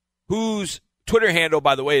State, whose Twitter handle,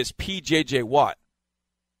 by the way, is PJJ Watt.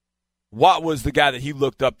 Watt was the guy that he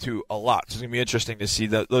looked up to a lot. So it's going to be interesting to see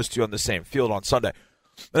those two on the same field on Sunday.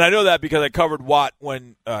 And I know that because I covered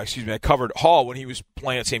I covered Hall when he was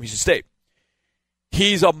playing at Sam Houston State.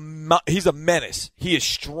 He's a menace. He is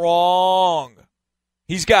strong.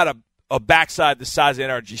 He's got a backside the size of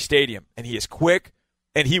NRG Stadium, and he is quick,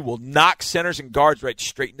 and he will knock centers and guards right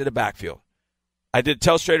straight into the backfield. I did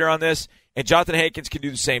Telstrader on this, and Jonathan Hankins can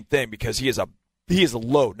do the same thing because he is a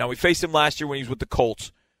load. Now, we faced him last year when he was with the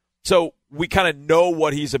Colts, so we kind of know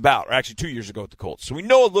what he's about, or actually 2 years ago with the Colts. So we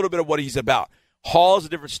know a little bit of what he's about. Hall is a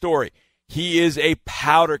different story. He is a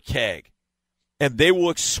powder keg, and they will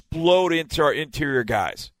explode into our interior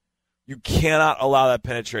guys. You cannot allow that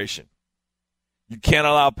penetration. You can't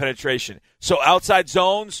allow penetration. So outside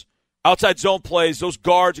zone plays, those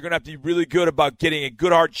guards are going to have to be really good about getting a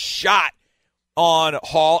good hard shot on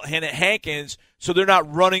Hall and Hankins so they're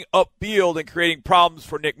not running upfield and creating problems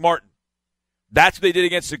for Nick Martin. That's what they did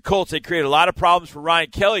against the Colts. They created a lot of problems for Ryan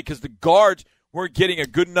Kelly because the guards weren't getting a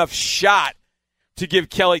good enough shot to give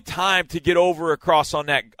Kelly time to get over across on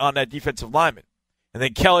that defensive lineman. And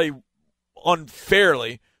then Kelly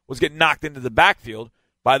unfairly was getting knocked into the backfield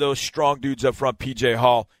by those strong dudes up front, P.J.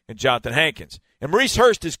 Hall and Jonathan Hankins. And Maurice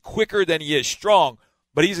Hurst is quicker than he is strong,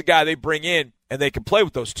 but he's a guy they bring in, and they can play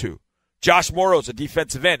with those two. Josh Morrow's a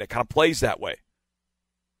defensive end that kind of plays that way.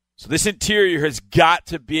 So this interior has got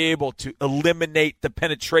to be able to eliminate the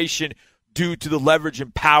penetration due to the leverage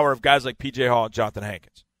and power of guys like P.J. Hall and Jonathan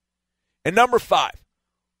Hankins. And number 5.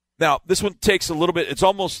 Now, this one takes a little bit. It's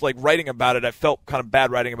almost like writing about it. I felt kind of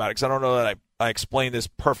bad writing about it because I don't know that I explained this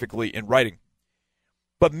perfectly in writing.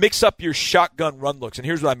 But mix up your shotgun run looks. And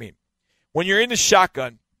here's what I mean. When you're in the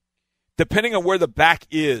shotgun, depending on where the back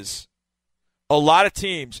is, a lot of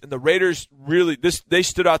teams, and the Raiders really, they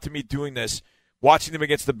stood out to me doing this, watching them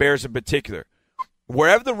against the Bears in particular.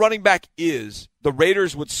 Wherever the running back is, the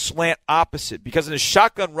Raiders would slant opposite because in a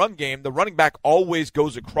shotgun run game, the running back always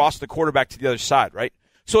goes across the quarterback to the other side, right?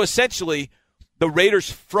 So essentially, the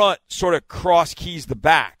Raiders' front sort of cross keys the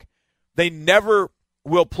back. They never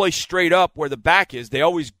will play straight up where the back is. They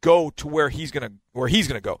always go to where he's gonna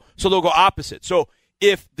go. So they'll go opposite. So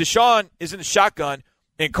if Deshaun is in the shotgun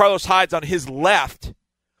and Carlos Hyde's on his left,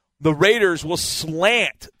 the Raiders will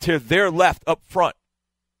slant to their left up front.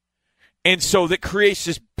 And so that creates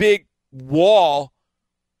this big wall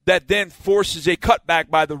that then forces a cutback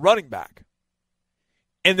by the running back.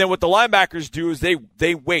 And then what the linebackers do is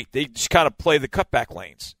they wait. They just kind of play the cutback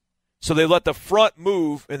lanes. So they let the front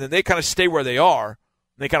move, and then they kind of stay where they are.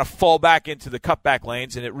 They kind of fall back into the cutback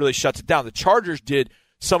lanes, and it really shuts it down. The Chargers did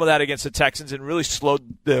some of that against the Texans and really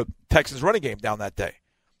slowed the Texans' running game down that day.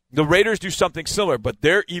 The Raiders do something similar, but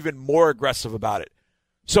they're even more aggressive about it.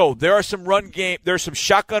 So there are some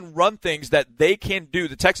shotgun run things that they can do,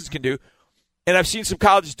 the Texans can do, and I've seen some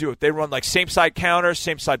colleges do it. They run like same-side counter,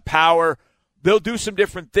 same-side power. They'll do some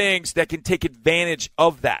different things that can take advantage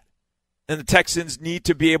of that. And the Texans need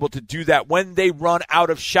to be able to do that when they run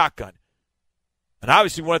out of shotgun. And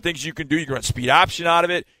obviously one of the things you can do, you can run speed option out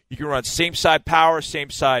of it. You can run same-side power,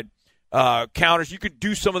 same-side counters. You can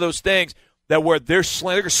do some of those things that where they're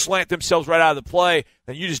going to slant themselves right out of the play,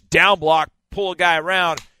 and you just down block, pull a guy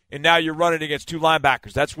around, and now you're running against 2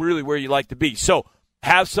 linebackers. That's really where you like to be. So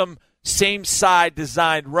have some same-side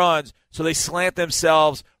designed runs so they slant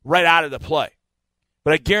themselves right out of the play.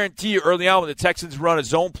 But I guarantee you early on when the Texans run a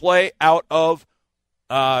zone play out of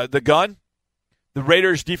the gun, the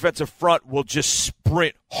Raiders' defensive front will just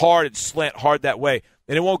sprint hard and slant hard that way,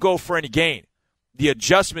 and it won't go for any gain. The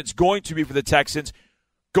adjustment's going to be for the Texans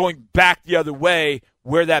going back the other way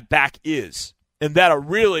where that back is. And that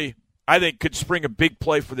really, I think, could spring a big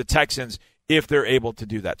play for the Texans if they're able to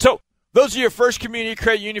do that. So those are your First Community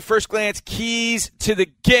Credit Union First Glance Keys to the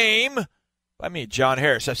Game. By me, John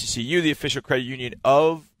Harris, FCCU, the official credit union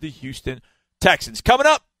of the Houston Texans. Coming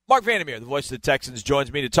up, Mark Vandermeer, the voice of the Texans,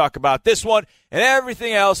 joins me to talk about this one and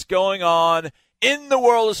everything else going on in the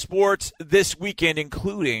world of sports this weekend,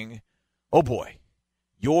 including, oh boy,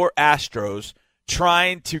 your Astros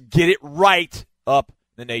trying to get it right up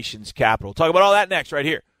the nation's capital. Talk about all that next right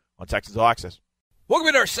here on Texans All Access. Welcome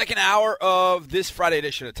into our second hour of this Friday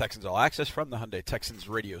edition of Texans All Access from the Hyundai Texans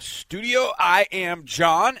radio studio. I am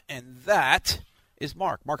John, and that is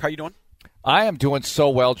Mark. Mark, how you doing? I am doing so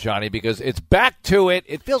well, Johnny, because it's back to it.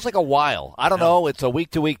 It feels like a while. I don't know. It's a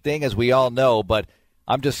week-to-week thing, as we all know, but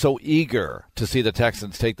I'm just so eager to see the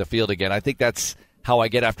Texans take the field again. I think that's how I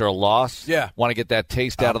get after a loss. Yeah. Want to get that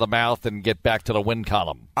taste out of the mouth and get back to the win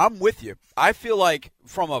column. I'm with you. I feel like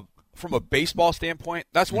from a baseball standpoint,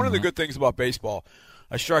 that's one of the good things about baseball.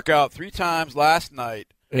 I struck out 3 times last night.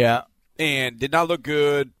 Yeah. And did not look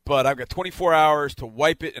good, but I've got 24 hours to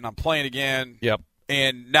wipe it, and I'm playing again. Yep.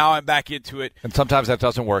 And now I'm back into it. And sometimes that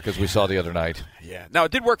doesn't work, as we saw the other night. Yeah. Now,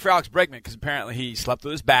 it did work for Alex Bregman because apparently he slept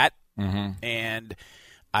with his bat. Mm-hmm. And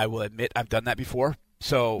I will admit I've done that before.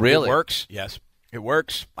 So really? It works. Yes, it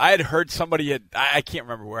works. I had heard somebody I can't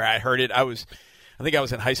remember where I heard it. I think I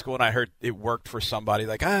was in high school, and I heard it worked for somebody.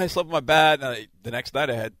 Like, I slept with my bat. And the next night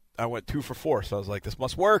I went 2 for 4. So I was like, this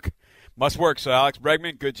must work. Must work. So Alex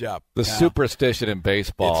Bregman, good job. The superstition in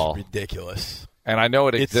baseball. It's ridiculous. And I know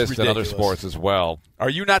it It's exists in other ridiculous. sports as well. Are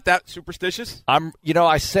you not that superstitious?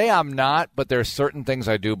 I say I'm not, but there's certain things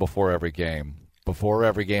I do before every game. Before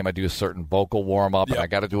every game, I do a certain vocal warm-up, and I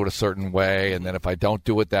got to do it a certain way. And then if I don't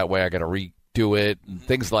do it that way, I got to redo it and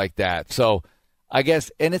things like that. So I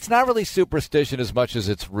guess, and it's not really superstition as much as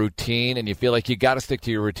it's routine, and you feel like you got to stick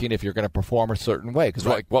to your routine if you're going to perform a certain way. Because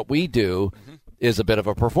like what we do is a bit of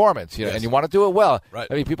a performance, you know, and you want to do it well. Right.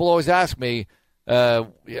 I mean, people always ask me,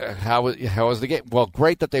 how was the game? Well,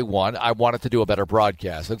 great that they won. I wanted to do a better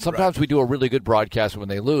broadcast. And sometimes we do a really good broadcast when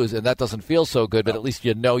they lose, and that doesn't feel so good, but at least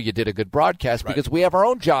you know you did a good broadcast because we have our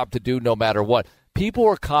own job to do no matter what. People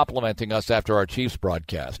were complimenting us after our Chiefs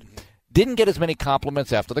broadcast. Didn't get as many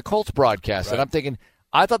compliments after the Colts broadcast. And I'm thinking,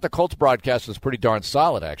 I thought the Colts broadcast was pretty darn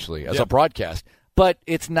solid, actually, as a broadcast. But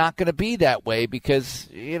it's not going to be that way because,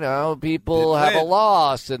 you know, people have a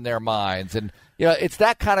loss in their minds. And, you know, it's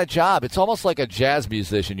that kind of job. It's almost like a jazz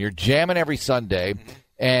musician. You're jamming every Sunday,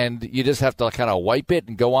 and you just have to kind of wipe it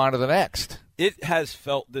and go on to the next. It has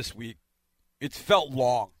felt this week. It's felt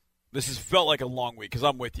long. This has felt like a long week because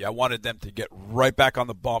I'm with you. I wanted them to get right back on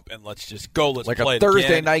the bump and let's just go. Let's like play a it Thursday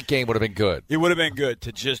again. night game would have been good. It would have been good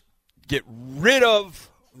to just get rid of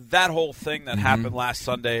that whole thing that happened last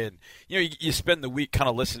Sunday. And, you know, you spend the week kind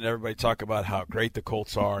of listening to everybody talk about how great the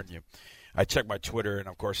Colts are. And I check my Twitter, and,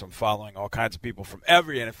 of course, I'm following all kinds of people from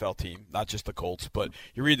every NFL team, not just the Colts. But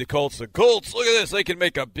you read the Colts, look at this. They can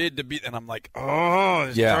make a bid to beat. And I'm like, oh,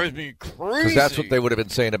 this drives me crazy. Because that's what they would have been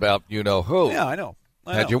saying about you-know-who. Yeah, I know.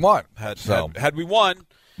 Had you won. Had we won,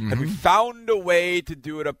 had we found a way to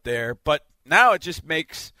do it up there. But now it just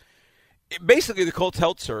makes – basically the Colts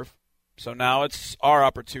held serve. So now it's our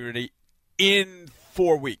opportunity in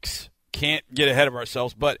 4 weeks. Can't get ahead of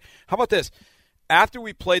ourselves. But how about this? After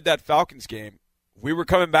we played that Falcons game, we were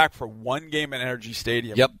coming back for one game at Energy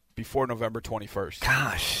Stadium before November 21st.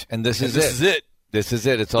 Gosh. And this is it. This is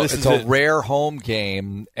it. It's a rare home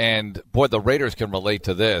game, and, boy, the Raiders can relate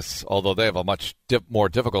to this, although they have a much more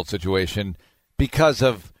difficult situation because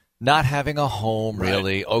of not having a home,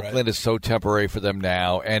 really. Oakland is so temporary for them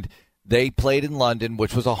now, and they played in London,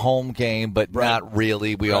 which was a home game, but not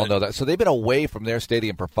really. We all know that. So they've been away from their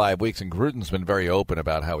stadium for 5 weeks, and Gruden's been very open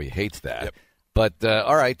about how he hates that. Yep. But,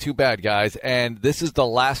 all right, too bad, guys. And this is the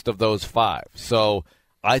last of those 5. So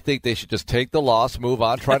I think they should just take the loss, move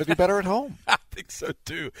on, try to do better at home. I think so,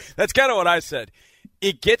 too. That's kind of what I said.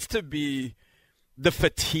 It gets to be the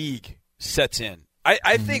fatigue sets in.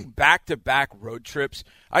 I think back-to-back road trips,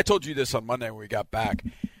 I told you this on Monday when we got back,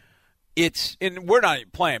 and we're not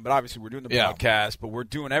even playing, but obviously we're doing the broadcast, but we're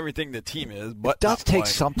doing everything the team is. But it does take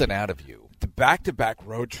something out of you. The back-to-back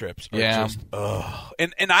road trips are just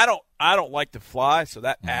and I don't like to fly, so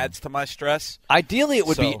that adds to my stress. Ideally, it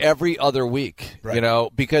would be every other week, you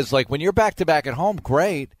know, because like when you're back-to-back at home,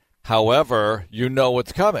 great. However, you know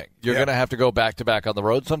what's coming. You're going to have to go back-to-back on the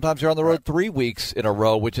road. Sometimes you're on the road 3 weeks in a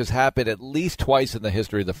row, which has happened at least twice in the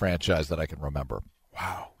history of the franchise that I can remember.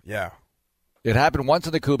 Wow. Yeah. It happened once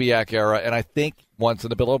in the Kubiak era, and I think once in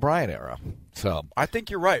the Bill O'Brien era. So I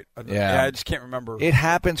think you're right. I just can't remember. It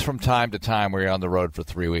happens from time to time where you're on the road for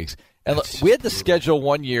 3 weeks. And look, we had the schedule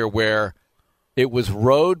one year where it was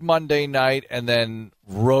road Monday night and then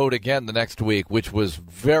road again the next week, which was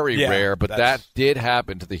very rare, but that did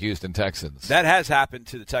happen to the Houston Texans. That has happened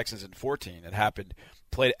to the Texans in 2014. It happened,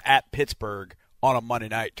 played at Pittsburgh on a Monday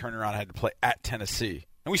night, turned around and had to play at Tennessee.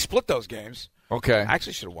 And we split those games. Okay. I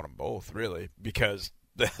actually should have won them both, really, because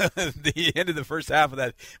the end of the first half of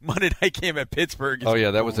that Monday night game at Pittsburgh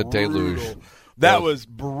is that was a deluge. That was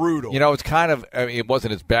brutal. You know, it's kind of, I mean, it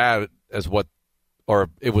wasn't as bad as or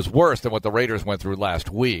it was worse than what the Raiders went through last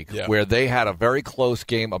week, where they had a very close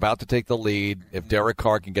game about to take the lead if Derek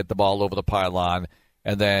Carr can get the ball over the pylon,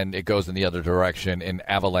 and then it goes in the other direction in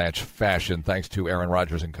avalanche fashion thanks to Aaron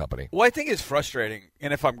Rodgers and company. Well, I think it's frustrating,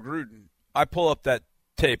 and if I'm Gruden, I pull up that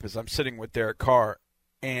tape as I'm sitting with Derek Carr,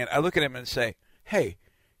 and I look at him and say, hey,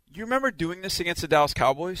 you remember doing this against the Dallas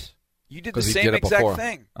Cowboys? You did the same exact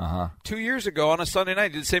thing. 2 years ago on a Sunday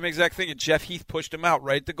night, you did the same exact thing, and Jeff Heath pushed him out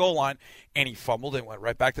right at the goal line, and he fumbled and went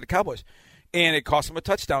right back to the Cowboys. And it cost him a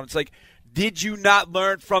touchdown. It's like, did you not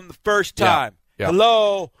learn from the first time? Yeah.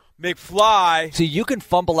 Hello, McFly. See, you can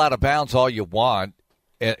fumble out of bounds all you want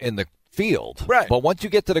in the field. Right. But once you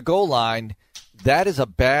get to the goal line, that is a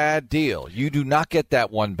bad deal. You do not get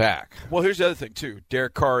that one back. Well, here's the other thing, too.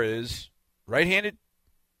 Derek Carr is right-handed.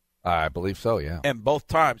 I believe so, yeah. And both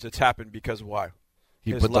times it's happened because of why?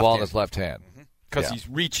 He put the ball in his left hand. Because he's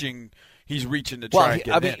reaching to try and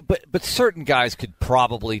get in. But certain guys could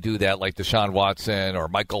probably do that, like Deshaun Watson or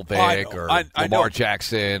Michael Vick or Lamar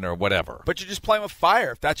Jackson or whatever. But you're just playing with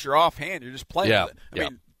fire. If that's your offhand, you're just playing with it. I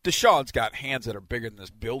mean, Deshaun's got hands that are bigger than this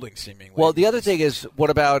building, seemingly. Well, the other thing is, what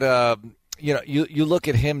about you look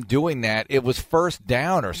at him doing that. It was first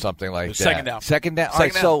down or something like that. Second down. Second down. All Second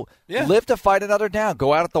right, down. so Yeah. live to fight another down.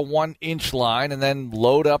 Go out at the 1-inch line and then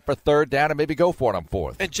load up for third down and maybe go for it on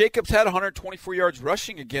fourth. And Jacobs had 124 yards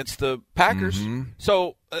rushing against the Packers.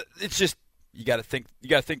 So it's just you got to think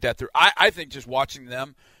that through. I think just watching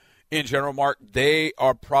them in general, Mark, they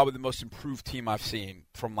are probably the most improved team I've seen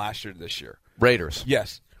from last year to this year. Raiders.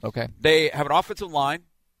 Yes. Okay. They have an offensive line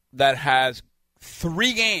that has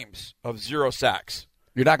 3 games of 0 sacks.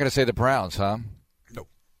 You're not going to say the Browns, huh? Nope.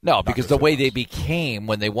 No, because the way they became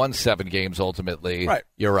when they won 7 games ultimately, Right.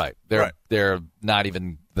 You're right. They're not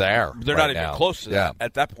even there. They're right not even now. close to that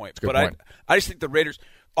at that point. Good But point. I just think the Raiders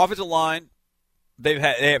offensive line, they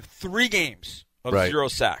have 3 games of 0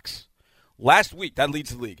 sacks. Last week, that leads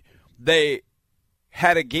the league. They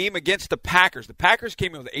had a game against the Packers. The Packers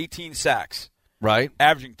came in with 18 sacks, Right.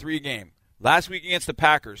 averaging 3 a game. Last week against the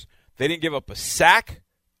Packers, they didn't give up a sack,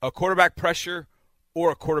 a quarterback pressure, or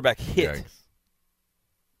a quarterback hit. Yikes.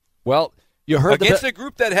 Well, you heard Against a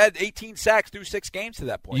group that had 18 sacks through 6 games to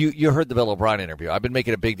that point. You heard the Bill O'Brien interview. I've been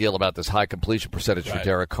making a big deal about this high completion percentage for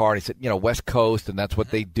Derek Carr. And he said, West Coast, and that's what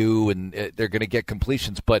they do, and they're going to get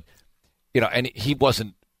completions. But, and he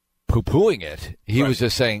wasn't poo-pooing it. He was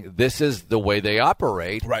just saying, this is the way they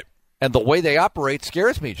operate. Right. And the way they operate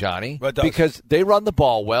scares me, Johnny, It does. because they run the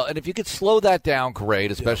ball well. And if you could slow that down, great,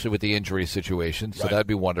 especially with the injury situation. So that'd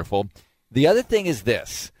be wonderful. The other thing is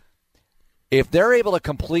this. If they're able to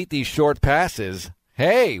complete these short passes,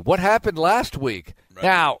 hey, what happened last week? Right.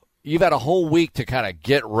 Now, you've had a whole week to kind of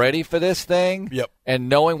get ready for this thing. Yep. And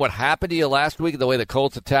knowing what happened to you last week, the way the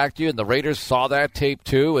Colts attacked you, and the Raiders saw that tape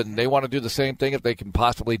too, and they want to do the same thing if they can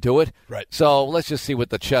possibly do it. Right. So let's just see what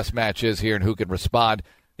the chess match is here and who can respond.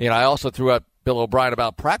 I also threw out Bill O'Brien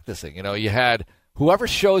about practicing. You had whoever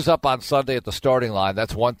shows up on Sunday at the starting line,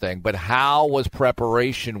 that's one thing. But how was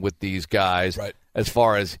preparation with these guys as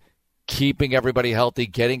far as keeping everybody healthy,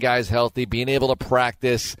 getting guys healthy, being able to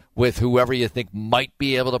practice with whoever you think might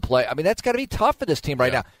be able to play? I mean, that's got to be tough for this team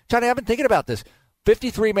right now. Johnny, I've been thinking about this.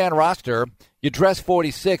 53-man roster, you dress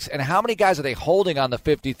 46, and how many guys are they holding on the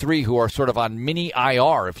 53 who are sort of on mini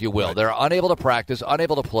IR, if you will? Right. They're unable to practice,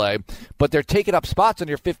 unable to play, but they're taking up spots on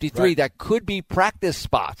your 53 that could be practice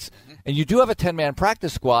spots. Mm-hmm. And you do have a 10-man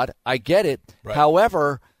practice squad. I get it. Right.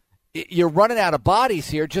 However, you're running out of bodies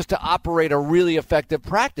here just to operate a really effective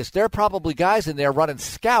practice. There are probably guys in there running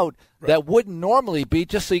scout that wouldn't normally be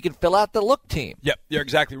just so you can fill out the look team. Yep, you're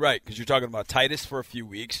exactly right, because you're talking about Titus for a few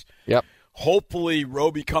weeks. Yep. Hopefully,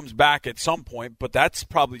 Roby comes back at some point, but that's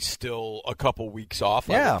probably still a couple weeks off,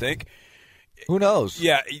 I would think. Who knows?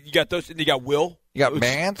 Yeah, you got those. And you got Will. You got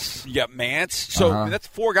Mance. You got Mance. So that's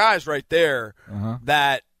 4 guys right there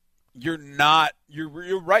that you're not – you're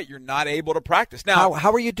right. You're not able to practice. Now,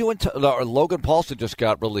 how are you doing? Logan Paulson just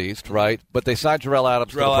got released, right? But they signed Jarrell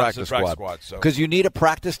Adams to the practice squad. Because you need a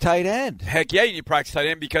practice tight end. Heck yeah, you need a practice tight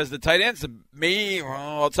end because the tight ends,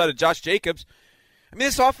 outside of Josh Jacobs – I mean,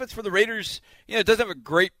 this offense for the Raiders, it doesn't have a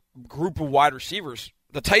great group of wide receivers.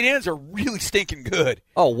 The tight ends are really stinking good.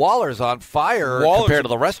 Oh, Waller's on fire compared to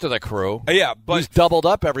the rest of the crew. Yeah, but he's doubled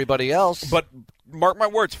up everybody else. But mark my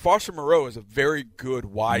words, Foster Moreau is a very good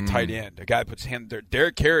wide tight end. A guy that puts him there.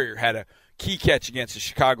 Derek Carrier had a key catch against the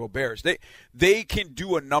Chicago Bears. They can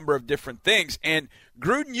do a number of different things, and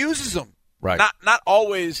Gruden uses them. Right. Not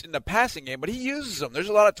always in the passing game, but he uses them. There's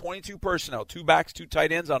a lot of 22 personnel, 2 backs, 2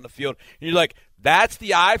 tight ends on the field. And you're like, that's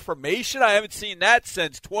the I formation? I haven't seen that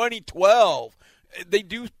since 2012. They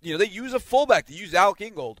do, they use a fullback. They use Alec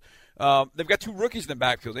Ingold. They've got 2 rookies in the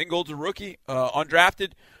backfield. Ingold's a rookie,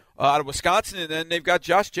 undrafted out of Wisconsin, and then they've got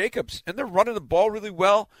Josh Jacobs. And they're running the ball really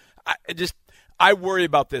well. I worry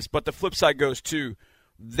about this, but the flip side goes too.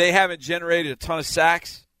 They haven't generated a ton of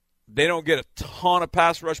sacks. They don't get a ton of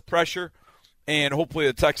pass rush pressure. And hopefully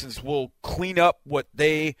the Texans will clean up what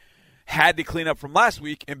they had to clean up from last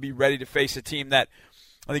week and be ready to face a team that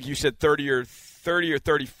I think you said 30 or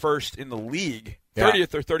 31st in the league,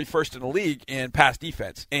 30th or 31st in the league in pass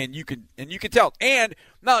defense. And you can tell. And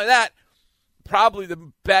not only that, probably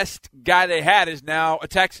the best guy they had is now a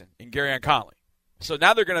Texan in Garyon Conley. So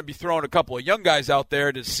now they're going to be throwing a couple of young guys out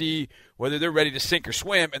there to see whether they're ready to sink or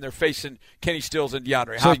swim, and they're facing Kenny Stills and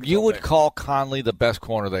DeAndre Hopkins. So you would call Conley the best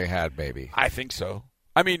corner they had, maybe? I think so.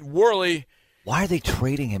 I mean, Worley. Why are they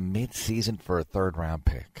trading him mid-season for a third-round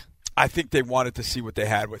pick? I think they wanted to see what they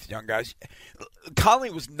had with young guys.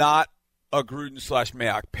 Conley was not a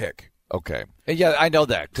Gruden/Mayock pick. Okay. Yeah, I know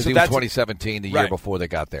that because he was 2017, the year before they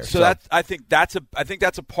got there. So I think that's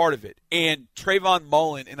a part of it. And Trayvon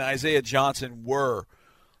Mullen and Isaiah Johnson were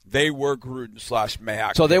they were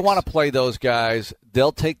Gruden/Mayock. So they picks. want to play those guys.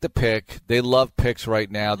 They'll take the pick. They love picks right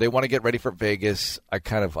now. They want to get ready for Vegas. I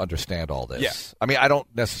kind of understand all this. Yeah. I mean, I don't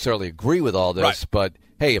necessarily agree with all this, Right. but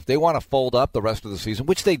hey, if they want to fold up the rest of the season,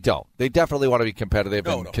 which they don't, they definitely want to be competitive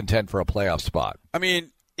No. and contend for a playoff spot. I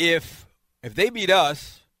mean, if they beat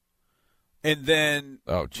us and then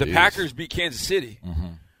the Packers beat Kansas City,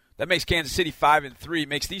 that makes Kansas City 5-3,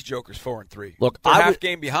 makes these jokers 4-3. Look, they're I half would-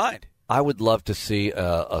 game behind. I would love to see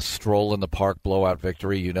a stroll in the park blowout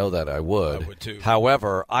victory. You know that I would. I would too.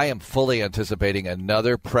 However, I am fully anticipating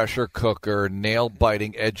another pressure cooker,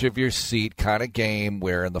 nail-biting, edge-of-your-seat kind of game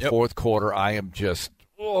where in the fourth quarter I am just,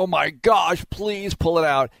 oh, my gosh, please pull it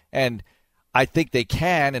out. And I think they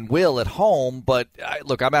can and will at home, but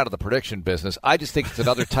look, I'm out of the prediction business. I just think it's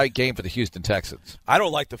another tight game for the Houston Texans. I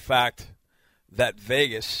don't like the fact that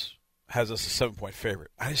Vegas has us a 7-point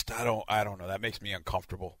favorite. I don't know. That makes me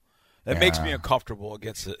uncomfortable. That makes me uncomfortable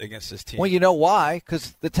against this team. Well, you know why?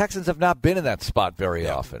 Because the Texans have not been in that spot very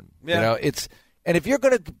often. Yeah. You know, and if you're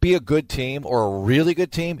going to be a good team or a really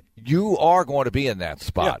good team, you are going to be in that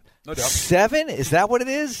spot. Yeah, no doubt. 7? Is that what it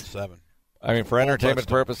is? 7. I mean, for entertainment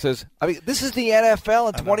purposes. I mean, this is the NFL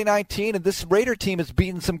in 2019, and this Raider team has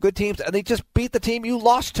beaten some good teams, and they just beat the team you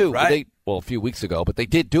lost to. Right. A few weeks ago, but they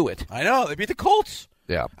did do it. I know. They beat the Colts.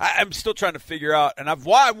 Yeah. I'm still trying to figure out, and I've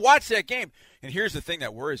watched that game, and here's the thing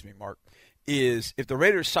that worries me, Mark, is if the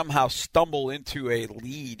Raiders somehow stumble into a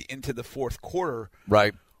lead into the fourth quarter,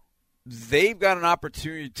 Right. they've got an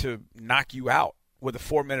opportunity to knock you out with a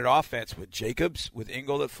 4-minute offense with Jacobs, with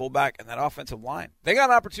Ingold at fullback, and that offensive line. They got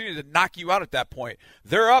an opportunity to knock you out at that point.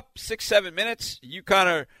 They're up 6-7 minutes. You kind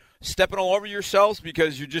of stepping all over yourselves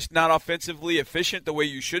because you're just not offensively efficient the way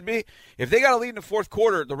you should be. If they got a lead in the fourth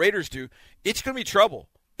quarter, the Raiders do, it's going to be trouble.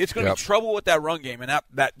 It's going to be trouble with that run game, and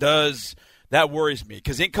that worries me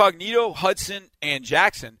because Incognito, Hudson, and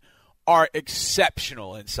Jackson are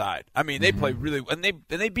exceptional inside. I mean, they play really, and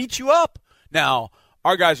they beat you up. Now,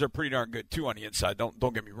 our guys are pretty darn good too on the inside.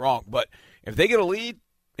 Don't get me wrong, but if they get a lead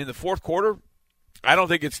in the fourth quarter, I don't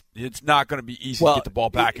think it's not going to be easy to get the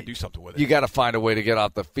ball back and do something with it. You got to find a way to get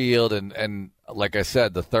off the field, and like I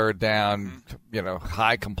said, the third down,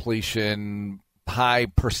 high completion, high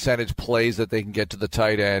percentage plays that they can get to the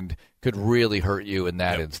tight end could really hurt you in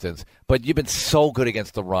that instance. But you've been so good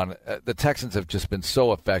against the run. The Texans have just been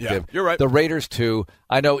so effective. Yeah, you're right. The Raiders, too.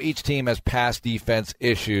 I know each team has pass defense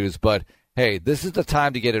issues, but, hey, this is the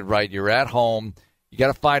time to get it right. You're at home. You got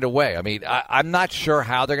to find a way. I mean, I'm not sure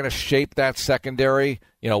how they're going to shape that secondary.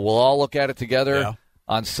 We'll all look at it together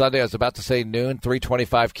on Sunday. I was about to say noon,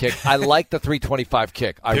 325 kick. I like the 325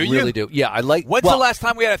 kick. I really do. Yeah, I like. When's the last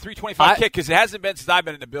time we had a 325 kick? Because it hasn't been since I've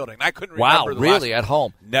been in the building. I couldn't remember. Wow, really? At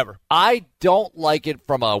home? Never. I don't like it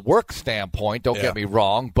from a work standpoint. Don't get me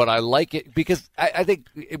wrong, but I like it because I think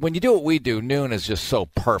when you do what we do, noon is just so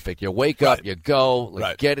perfect. You wake up, you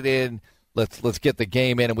go, get it in. Let's get the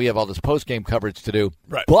game in, and we have all this post-game coverage to do.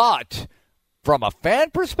 Right. But from a fan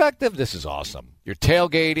perspective, this is awesome. You're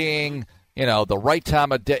tailgating, the right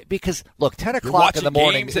time of day. Because, look, 10 o'clock in the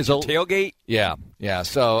morning is a tailgate. Yeah.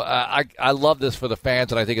 So I love this for the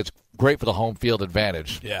fans, and I think it's great for the home field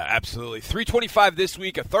advantage. Yeah, absolutely. 325 this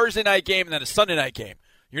week, a Thursday night game, and then a Sunday night game.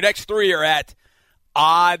 Your next three are at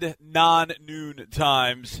odd non-noon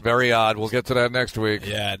times. Very odd. We'll get to that next week.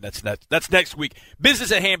 Yeah, that's next week.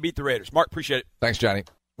 Business at hand, beat the Raiders. Mark, appreciate it. Thanks, Johnny.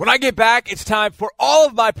 When I get back, it's time for all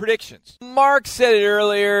of my predictions. Mark said it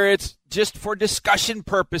earlier, it's just for discussion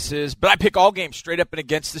purposes, but I pick all games straight up and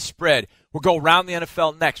against the spread. We'll go around the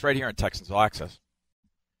NFL next right here on Texans All Access.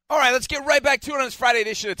 All right, let's get right back to it on this Friday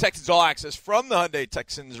edition of Texans All Access from the Hyundai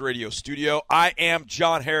Texans radio studio. I am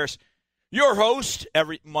John Harris, your host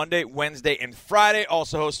every Monday, Wednesday, and Friday.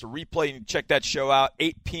 Also host a replay. You can check that show out,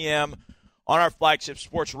 8 p.m. on our flagship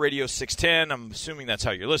Sports Radio 610. I'm assuming that's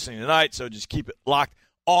how you're listening tonight, so just keep it locked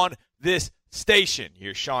on this station. You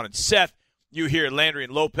hear Sean and Seth. You hear Landry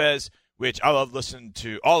and Lopez, which I love listening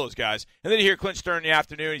to all those guys. And then you hear Clint Stern in the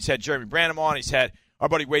afternoon. He's had Jeremy Branham on. He's had our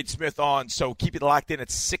buddy Wade Smith on. So keep it locked in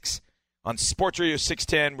at 6 on Sports Radio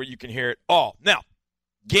 610 where you can hear it all. Now,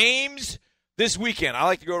 games this weekend. I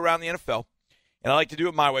like to go around the NFL, and I like to do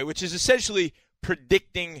it my way, which is essentially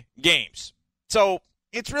predicting games. So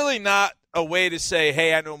it's really not a way to say,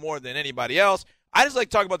 hey, I know more than anybody else. I just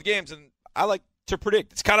like to talk about the games, and I like to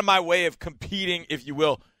predict. It's kind of my way of competing, if you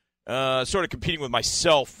will, sort of competing with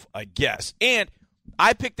myself, I guess. And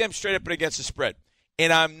I pick them straight up and against the spread.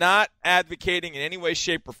 And I'm not advocating in any way,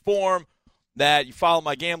 shape, or form that you follow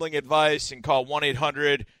my gambling advice and call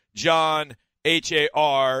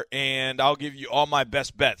 1-800-JOHN-HAR, and I'll give you all my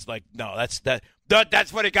best bets. Like, no, that's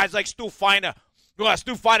for the guys like Stu Feiner.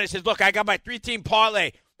 Stu Feiner says, look, I got my 3-team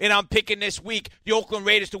parlay. and I'm picking this week the Oakland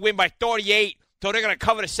Raiders to win by 38, so they're going to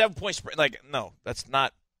cover the 7-point spread. Like, no,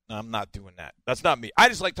 I'm not doing that. That's not me. I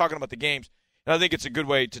just like talking about the games, and I think it's a good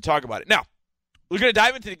way to talk about it. Now, we're going to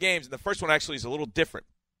dive into the games, and the first one actually is a little different.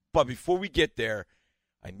 But before we get there,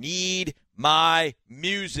 I need my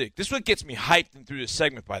music. This is what gets me hyped and through this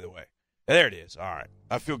segment, by the way. There it is. All right.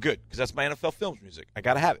 I feel good because that's my NFL Films music. I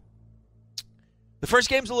got to have it. The first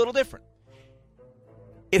game's a little different.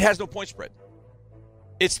 It has no point spread.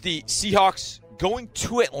 It's the Seahawks going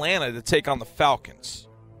to Atlanta to take on the Falcons.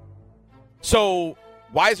 So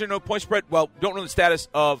why is there no point spread? Well, we don't know the status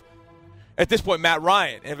of, at this point, Matt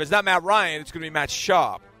Ryan. And if it's not Matt Ryan, it's going to be Matt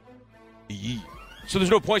Schaub. So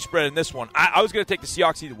there's no point spread in this one. I was going to take the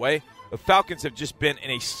Seahawks either way. The Falcons have just been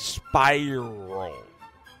in a spiral.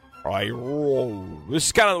 This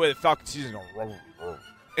is kind of the way the Falcons season is going.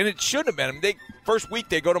 And it shouldn't have been. I mean, first week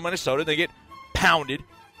they go to Minnesota, they get pounded.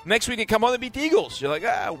 Next week they come on and beat the Eagles. You're like,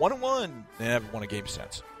 1-1. They haven't won a game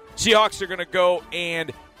since. Seahawks are going to go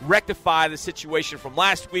and rectify the situation from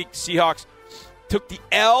last week. Seahawks took the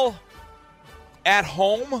L at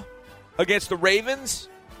home against the Ravens.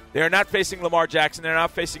 They are not facing Lamar Jackson. They're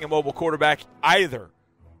not facing a mobile quarterback either,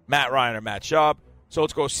 Matt Ryan or Matt Schaub. So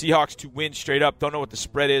let's go Seahawks to win straight up. Don't know what the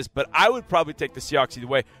spread is, but I would probably take the Seahawks either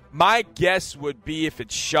way. My guess would be if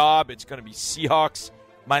it's Schaub, it's going to be Seahawks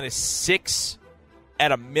 -6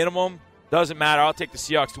 at a minimum. Doesn't matter. I'll take the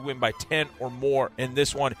Seahawks to win by 10 or more in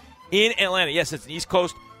this one in Atlanta. Yes, it's an East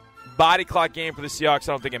Coast body clock game for the Seahawks.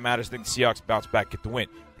 I don't think it matters. I think the Seahawks bounce back, get the win.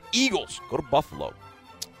 The Eagles go to Buffalo.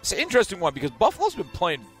 It's an interesting one because Buffalo's been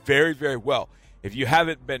playing very, very well. If you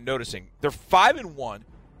haven't been noticing, they're 5-1.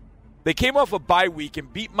 They came off a bye week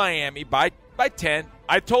and beat Miami by 10.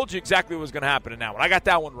 I told you exactly what was going to happen in that one. I got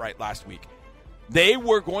that one right last week. They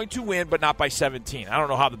were going to win, but not by 17. I don't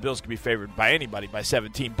know how the Bills could be favored by anybody by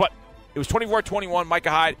 17, but it was 24-21. Micah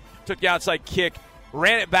Hyde took the outside kick,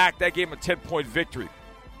 ran it back. That gave them a 10-point victory.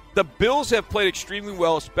 The Bills have played extremely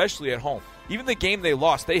well, especially at home. Even the game they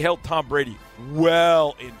lost, they held Tom Brady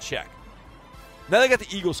well in check. Now they got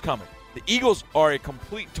the Eagles coming. The Eagles are a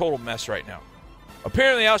complete total mess right now.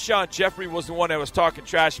 Apparently, Alshon Jeffrey was the one that was talking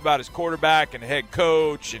trash about his quarterback and head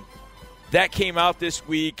coach, and that came out this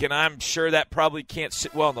week, and I'm sure that probably can't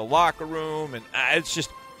sit well in the locker room, and it's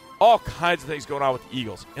just all kinds of things going on with the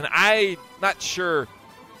Eagles. And I'm not sure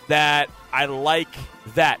that I like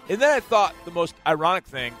that. And then I thought the most ironic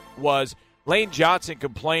thing was Lane Johnson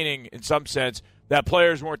complaining, in some sense, that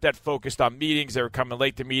players weren't that focused on meetings. They were coming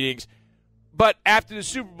late to meetings. But after the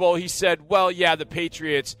Super Bowl, he said, well, yeah, the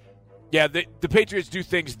Patriots do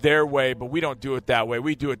things their way, but we don't do it that way.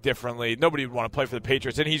 We do it differently. Nobody would want to play for the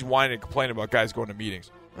Patriots. And he's whining and complaining about guys going to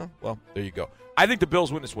meetings. Oh, well, there you go. I think the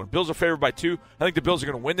Bills win this one. Bills are favored by 2. I think the Bills are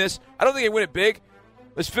going to win this. I don't think they win it big.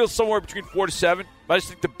 This feels somewhere between 4-7. But I just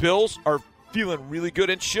think the Bills are feeling really good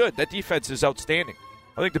and should. That defense is outstanding.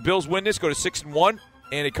 I think the Bills win this, go to 6-1,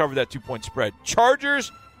 and they cover that 2-point spread.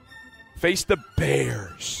 Chargers face the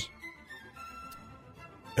Bears.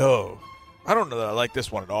 Oh, I don't know that I like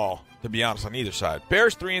this one at all, to be honest, on either side.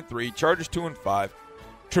 Bears 3-3, Chargers 2-5.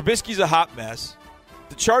 Trubisky's a hot mess.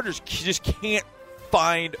 The Chargers just can't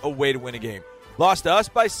find a way to win a game. Lost to us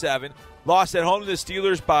by 7, lost at home to the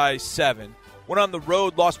Steelers by 7, went on the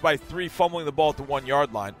road, lost by 3, fumbling the ball at the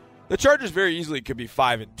 1-yard line. The Chargers very easily could be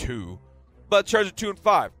 5-2, but the Chargers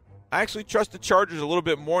 2-5. I actually trust the Chargers a little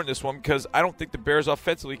bit more in this one because I don't think the Bears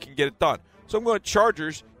offensively can get it done. So I'm going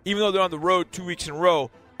Chargers, even though they're on the road 2 weeks in a row.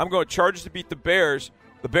 I'm going Chargers to beat the Bears.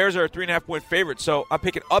 The Bears are a 3.5-point favorite, so I'm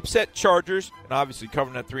picking upset Chargers, and obviously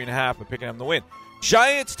covering that 3.5. I'm picking them to win.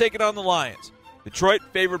 Giants taking on the Lions. Detroit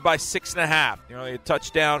favored by 6.5. A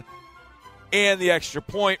touchdown and the extra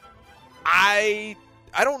point. I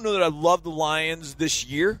don't know that I love the Lions this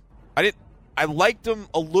year. I liked them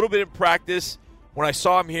a little bit in practice when I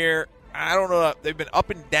saw them here. I don't know. They've been up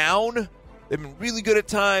and down. They've been really good at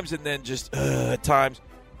times and then just at times.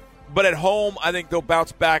 But at home, I think they'll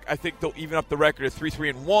bounce back. I think they'll even up the record at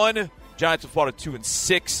 3-1. Giants have fought at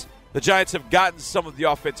 2-6. The Giants have gotten some of the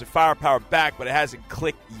offensive firepower back, but it hasn't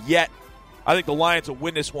clicked yet. I think the Lions will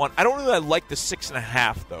win this one. I don't really like the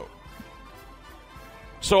 6.5, though.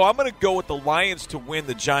 So I'm going to go with the Lions to win,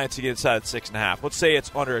 the Giants to get inside at 6.5. Let's say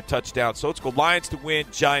it's under a touchdown. So let's go Lions to win,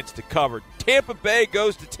 Giants to cover. Tampa Bay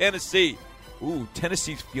goes to Tennessee. Ooh,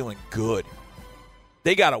 Tennessee's feeling good.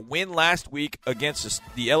 They got a win last week against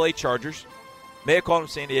the L.A. Chargers. May have called them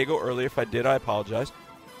San Diego earlier. If I did, I apologize.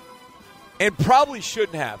 And probably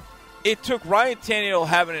shouldn't have. It took Ryan Tannehill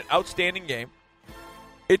having an outstanding game.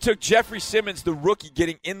 It took Jeffrey Simmons, the rookie,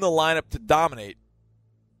 getting in the lineup to dominate.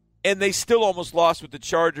 And they still almost lost with the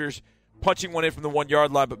Chargers punching one in from the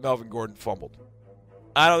 1-yard line, but Melvin Gordon fumbled.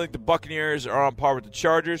 I don't think the Buccaneers are on par with the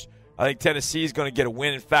Chargers. I think Tennessee is going to get a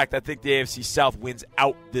win. In fact, I think the AFC South wins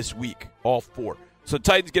out this week, all 4. So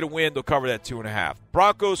Titans get a win. They'll cover that 2.5.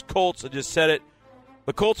 Broncos, Colts, I just said it.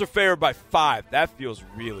 The Colts are favored by 5. That feels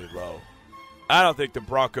really low. I don't think the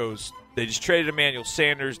Broncos, they just traded Emmanuel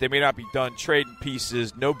Sanders. They may not be done trading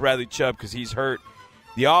pieces. No Bradley Chubb because he's hurt.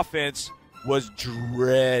 The offense was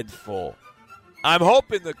dreadful. I'm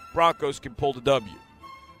hoping the Broncos can pull the W,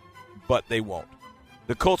 but they won't.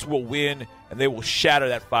 The Colts will win, and they will shatter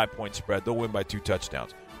that 5-point spread. They'll win by 2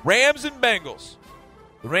 touchdowns. Rams and Bengals.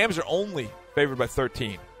 The Rams are only favored by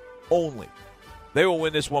 13. Only. They will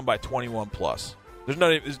win this one by 21+. There's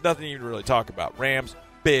nothing even to really talk about. Rams,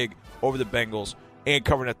 big, over the Bengals, and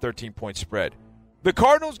covering that 13-point spread. The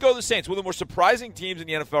Cardinals go to the Saints. One of the more surprising teams in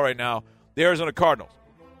the NFL right now, the Arizona Cardinals.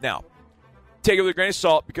 Now, take it with a grain of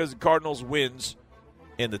salt because the Cardinals wins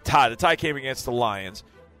in the tie. The tie came against the Lions.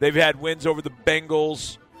 They've had wins over the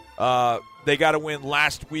Bengals. They got a win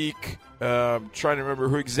last week. I'm trying to remember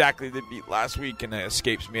who exactly they beat last week, and it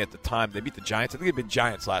escapes me at the time. They beat the Giants. I think they beat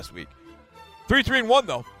Giants last week. 3-3-1,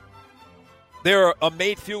 though. They're a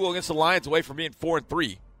made field goal against the Lions away from being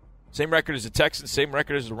 4-3. Same record as the Texans, same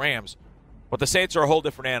record as the Rams. But the Saints are a whole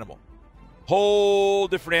different animal. Whole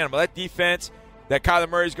different animal. That defense that Kyler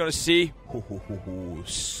Murray is going to see,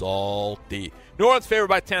 salty. New Orleans favored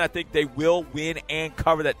by 10. I think they will win and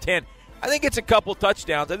cover that 10. I think it's a couple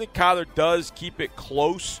touchdowns. I think Kyler does keep it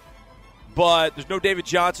close, but there's no David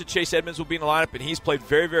Johnson. Chase Edmonds will be in the lineup, and he's played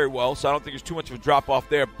very, very well, so I don't think there's too much of a drop-off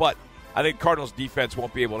there. But I think Cardinals' defense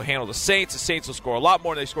won't be able to handle the Saints. The Saints will score a lot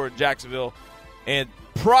more than they scored in Jacksonville, and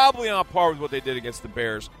probably on par with what they did against the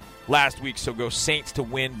Bears last week. So go Saints to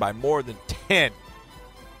win by more than 10.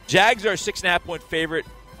 Jags are a 6.5-point favorite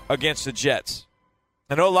against the Jets.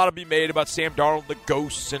 I know a lot will be made about Sam Darnold, the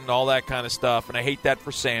ghosts, and all that kind of stuff, and I hate that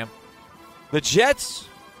for Sam. The Jets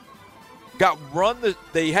got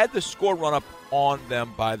they had the score run up on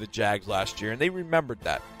them by the Jags last year, and they remembered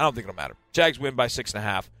that. I don't think it'll matter. Jags win by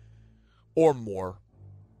 6.5 or more.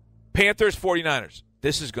 Panthers, 49ers.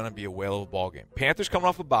 This is going to be a whale of a ball game. Panthers coming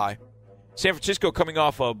off a bye. San Francisco coming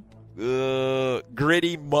off a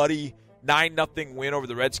gritty, muddy 9-0 win over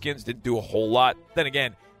the Redskins. Didn't do a whole lot. Then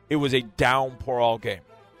again, it was a downpour-all game.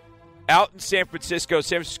 Out in San Francisco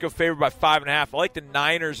favored by 5.5. I like the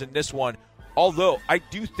Niners in this one, although I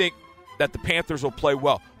do think that the Panthers will play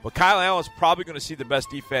well. But Kyle Allen's probably going to see the best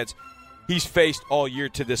defense he's faced all year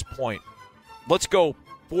to this point. Let's go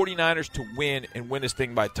 49ers to win and win this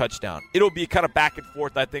thing by a touchdown. It'll be kind of back and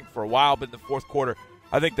forth, I think, for a while, but in the fourth quarter,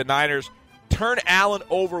 I think the Niners turn Allen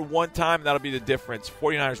over one time, and that'll be the difference.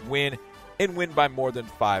 49ers win and win by more than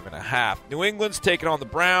 5.5. New England's taking on the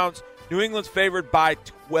Browns. New England's favored by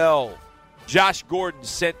 12. Josh Gordon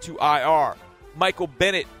sent to IR. Michael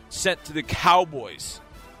Bennett sent to the Cowboys.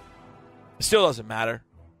 It still doesn't matter.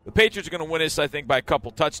 The Patriots are going to win this, I think, by a couple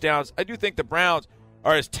touchdowns. I do think the Browns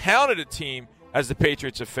are as talented a team as the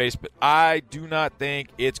Patriots have faced, but I do not think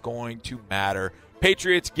it's going to matter.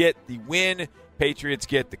 Patriots get the win. Patriots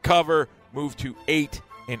get the cover. Move to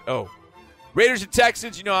 8-0. Raiders and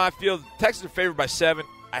Texans, you know how I feel. The Texans are favored by 7.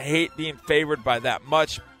 I hate being favored by that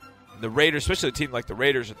much. The Raiders, especially a team like the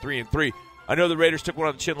Raiders, are 3-3. I know the Raiders took one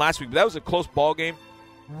on the chin last week, but that was a close ball game,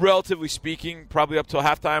 relatively speaking, probably up till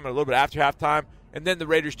halftime and a little bit after halftime, and then the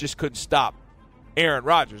Raiders just couldn't stop Aaron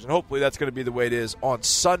Rodgers, and hopefully that's going to be the way it is on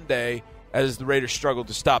Sunday as the Raiders struggle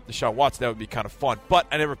to stop Deshaun Watson. That would be kind of fun, but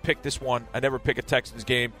I never picked this one. I never pick a Texans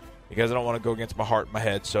game because I don't want to go against my heart and my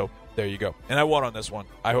head, so there you go. And I won on this one.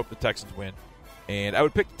 I hope the Texans win, and I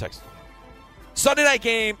would pick the Texans. Sunday night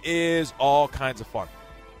game is all kinds of fun.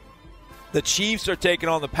 The Chiefs are taking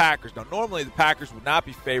on the Packers. Now, normally the Packers would not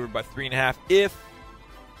be favored by 3.5 if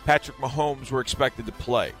Patrick Mahomes were expected to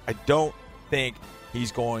play. I don't think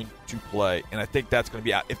he's going to play, and I think that's going to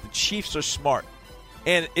be out. If the Chiefs are smart,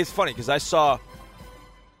 and it's funny because I saw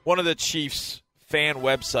one of the Chiefs fan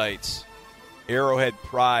websites, Arrowhead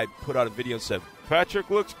Pride, put out a video and said, Patrick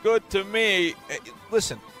looks good to me.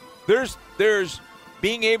 Listen, there's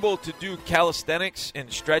being able to do calisthenics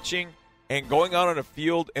and stretching and going out on a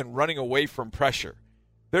field and running away from pressure.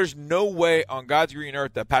 There's no way on God's green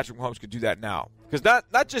earth that Patrick Mahomes could do that now. Because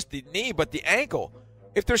not just the knee, but the ankle.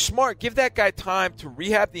 If they're smart, give that guy time to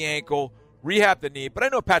rehab the ankle, rehab the knee. But I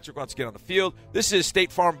know Patrick wants to get on the field. This is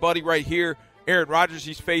State Farm buddy right here, Aaron Rodgers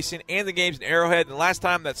he's facing, and the game's in Arrowhead. And the last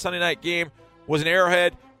time that Sunday night game was in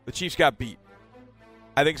Arrowhead, the Chiefs got beat.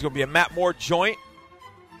 I think it's going to be a Matt Moore joint,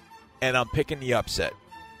 and I'm picking the upset.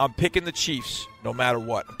 I'm picking the Chiefs no matter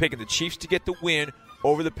what. I'm picking the Chiefs to get the win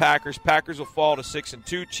over the Packers. Packers will fall to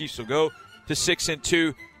 6-2. Chiefs will go to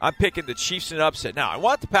 6-2. I'm picking the Chiefs in an upset. Now, I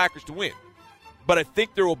want the Packers to win. but I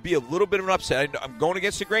think there will be a little bit of an upset. I'm going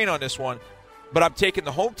against the grain on this one, but I'm taking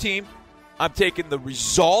the home team. I'm taking the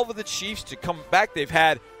resolve of the Chiefs to come back. They've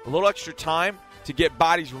had a little extra time to get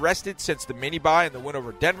bodies rested since the mini-bye and the win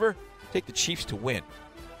over Denver. Take the Chiefs to win.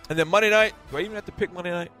 And then Monday night, do I even have to pick Monday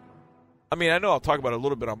night? I mean, I know I'll talk about it a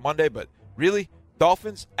little bit on Monday, but really?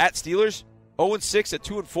 Dolphins at Steelers, 0-6 at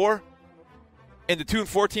 2-4, and the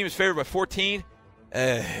 2-4 team is favored by 14.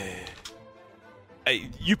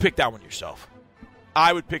 You pick that one yourself.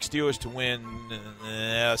 I would pick Steelers to win,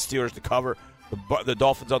 Steelers to cover. The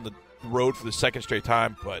Dolphins on the road for the second straight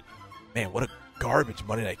time, but man, what a garbage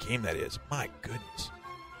Monday night game that is. My goodness.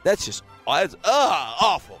 That's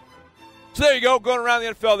awful. So there you go. Going around the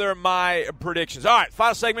NFL, there are my predictions. All right,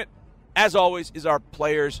 final segment, as always, is our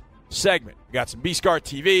players segment. We got some B-Scar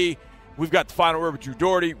TV. We've got the final word with Drew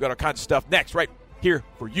Doherty. We've got all kinds of stuff next, right here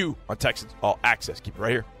for you on Texans All Access. Keep it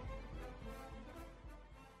right here.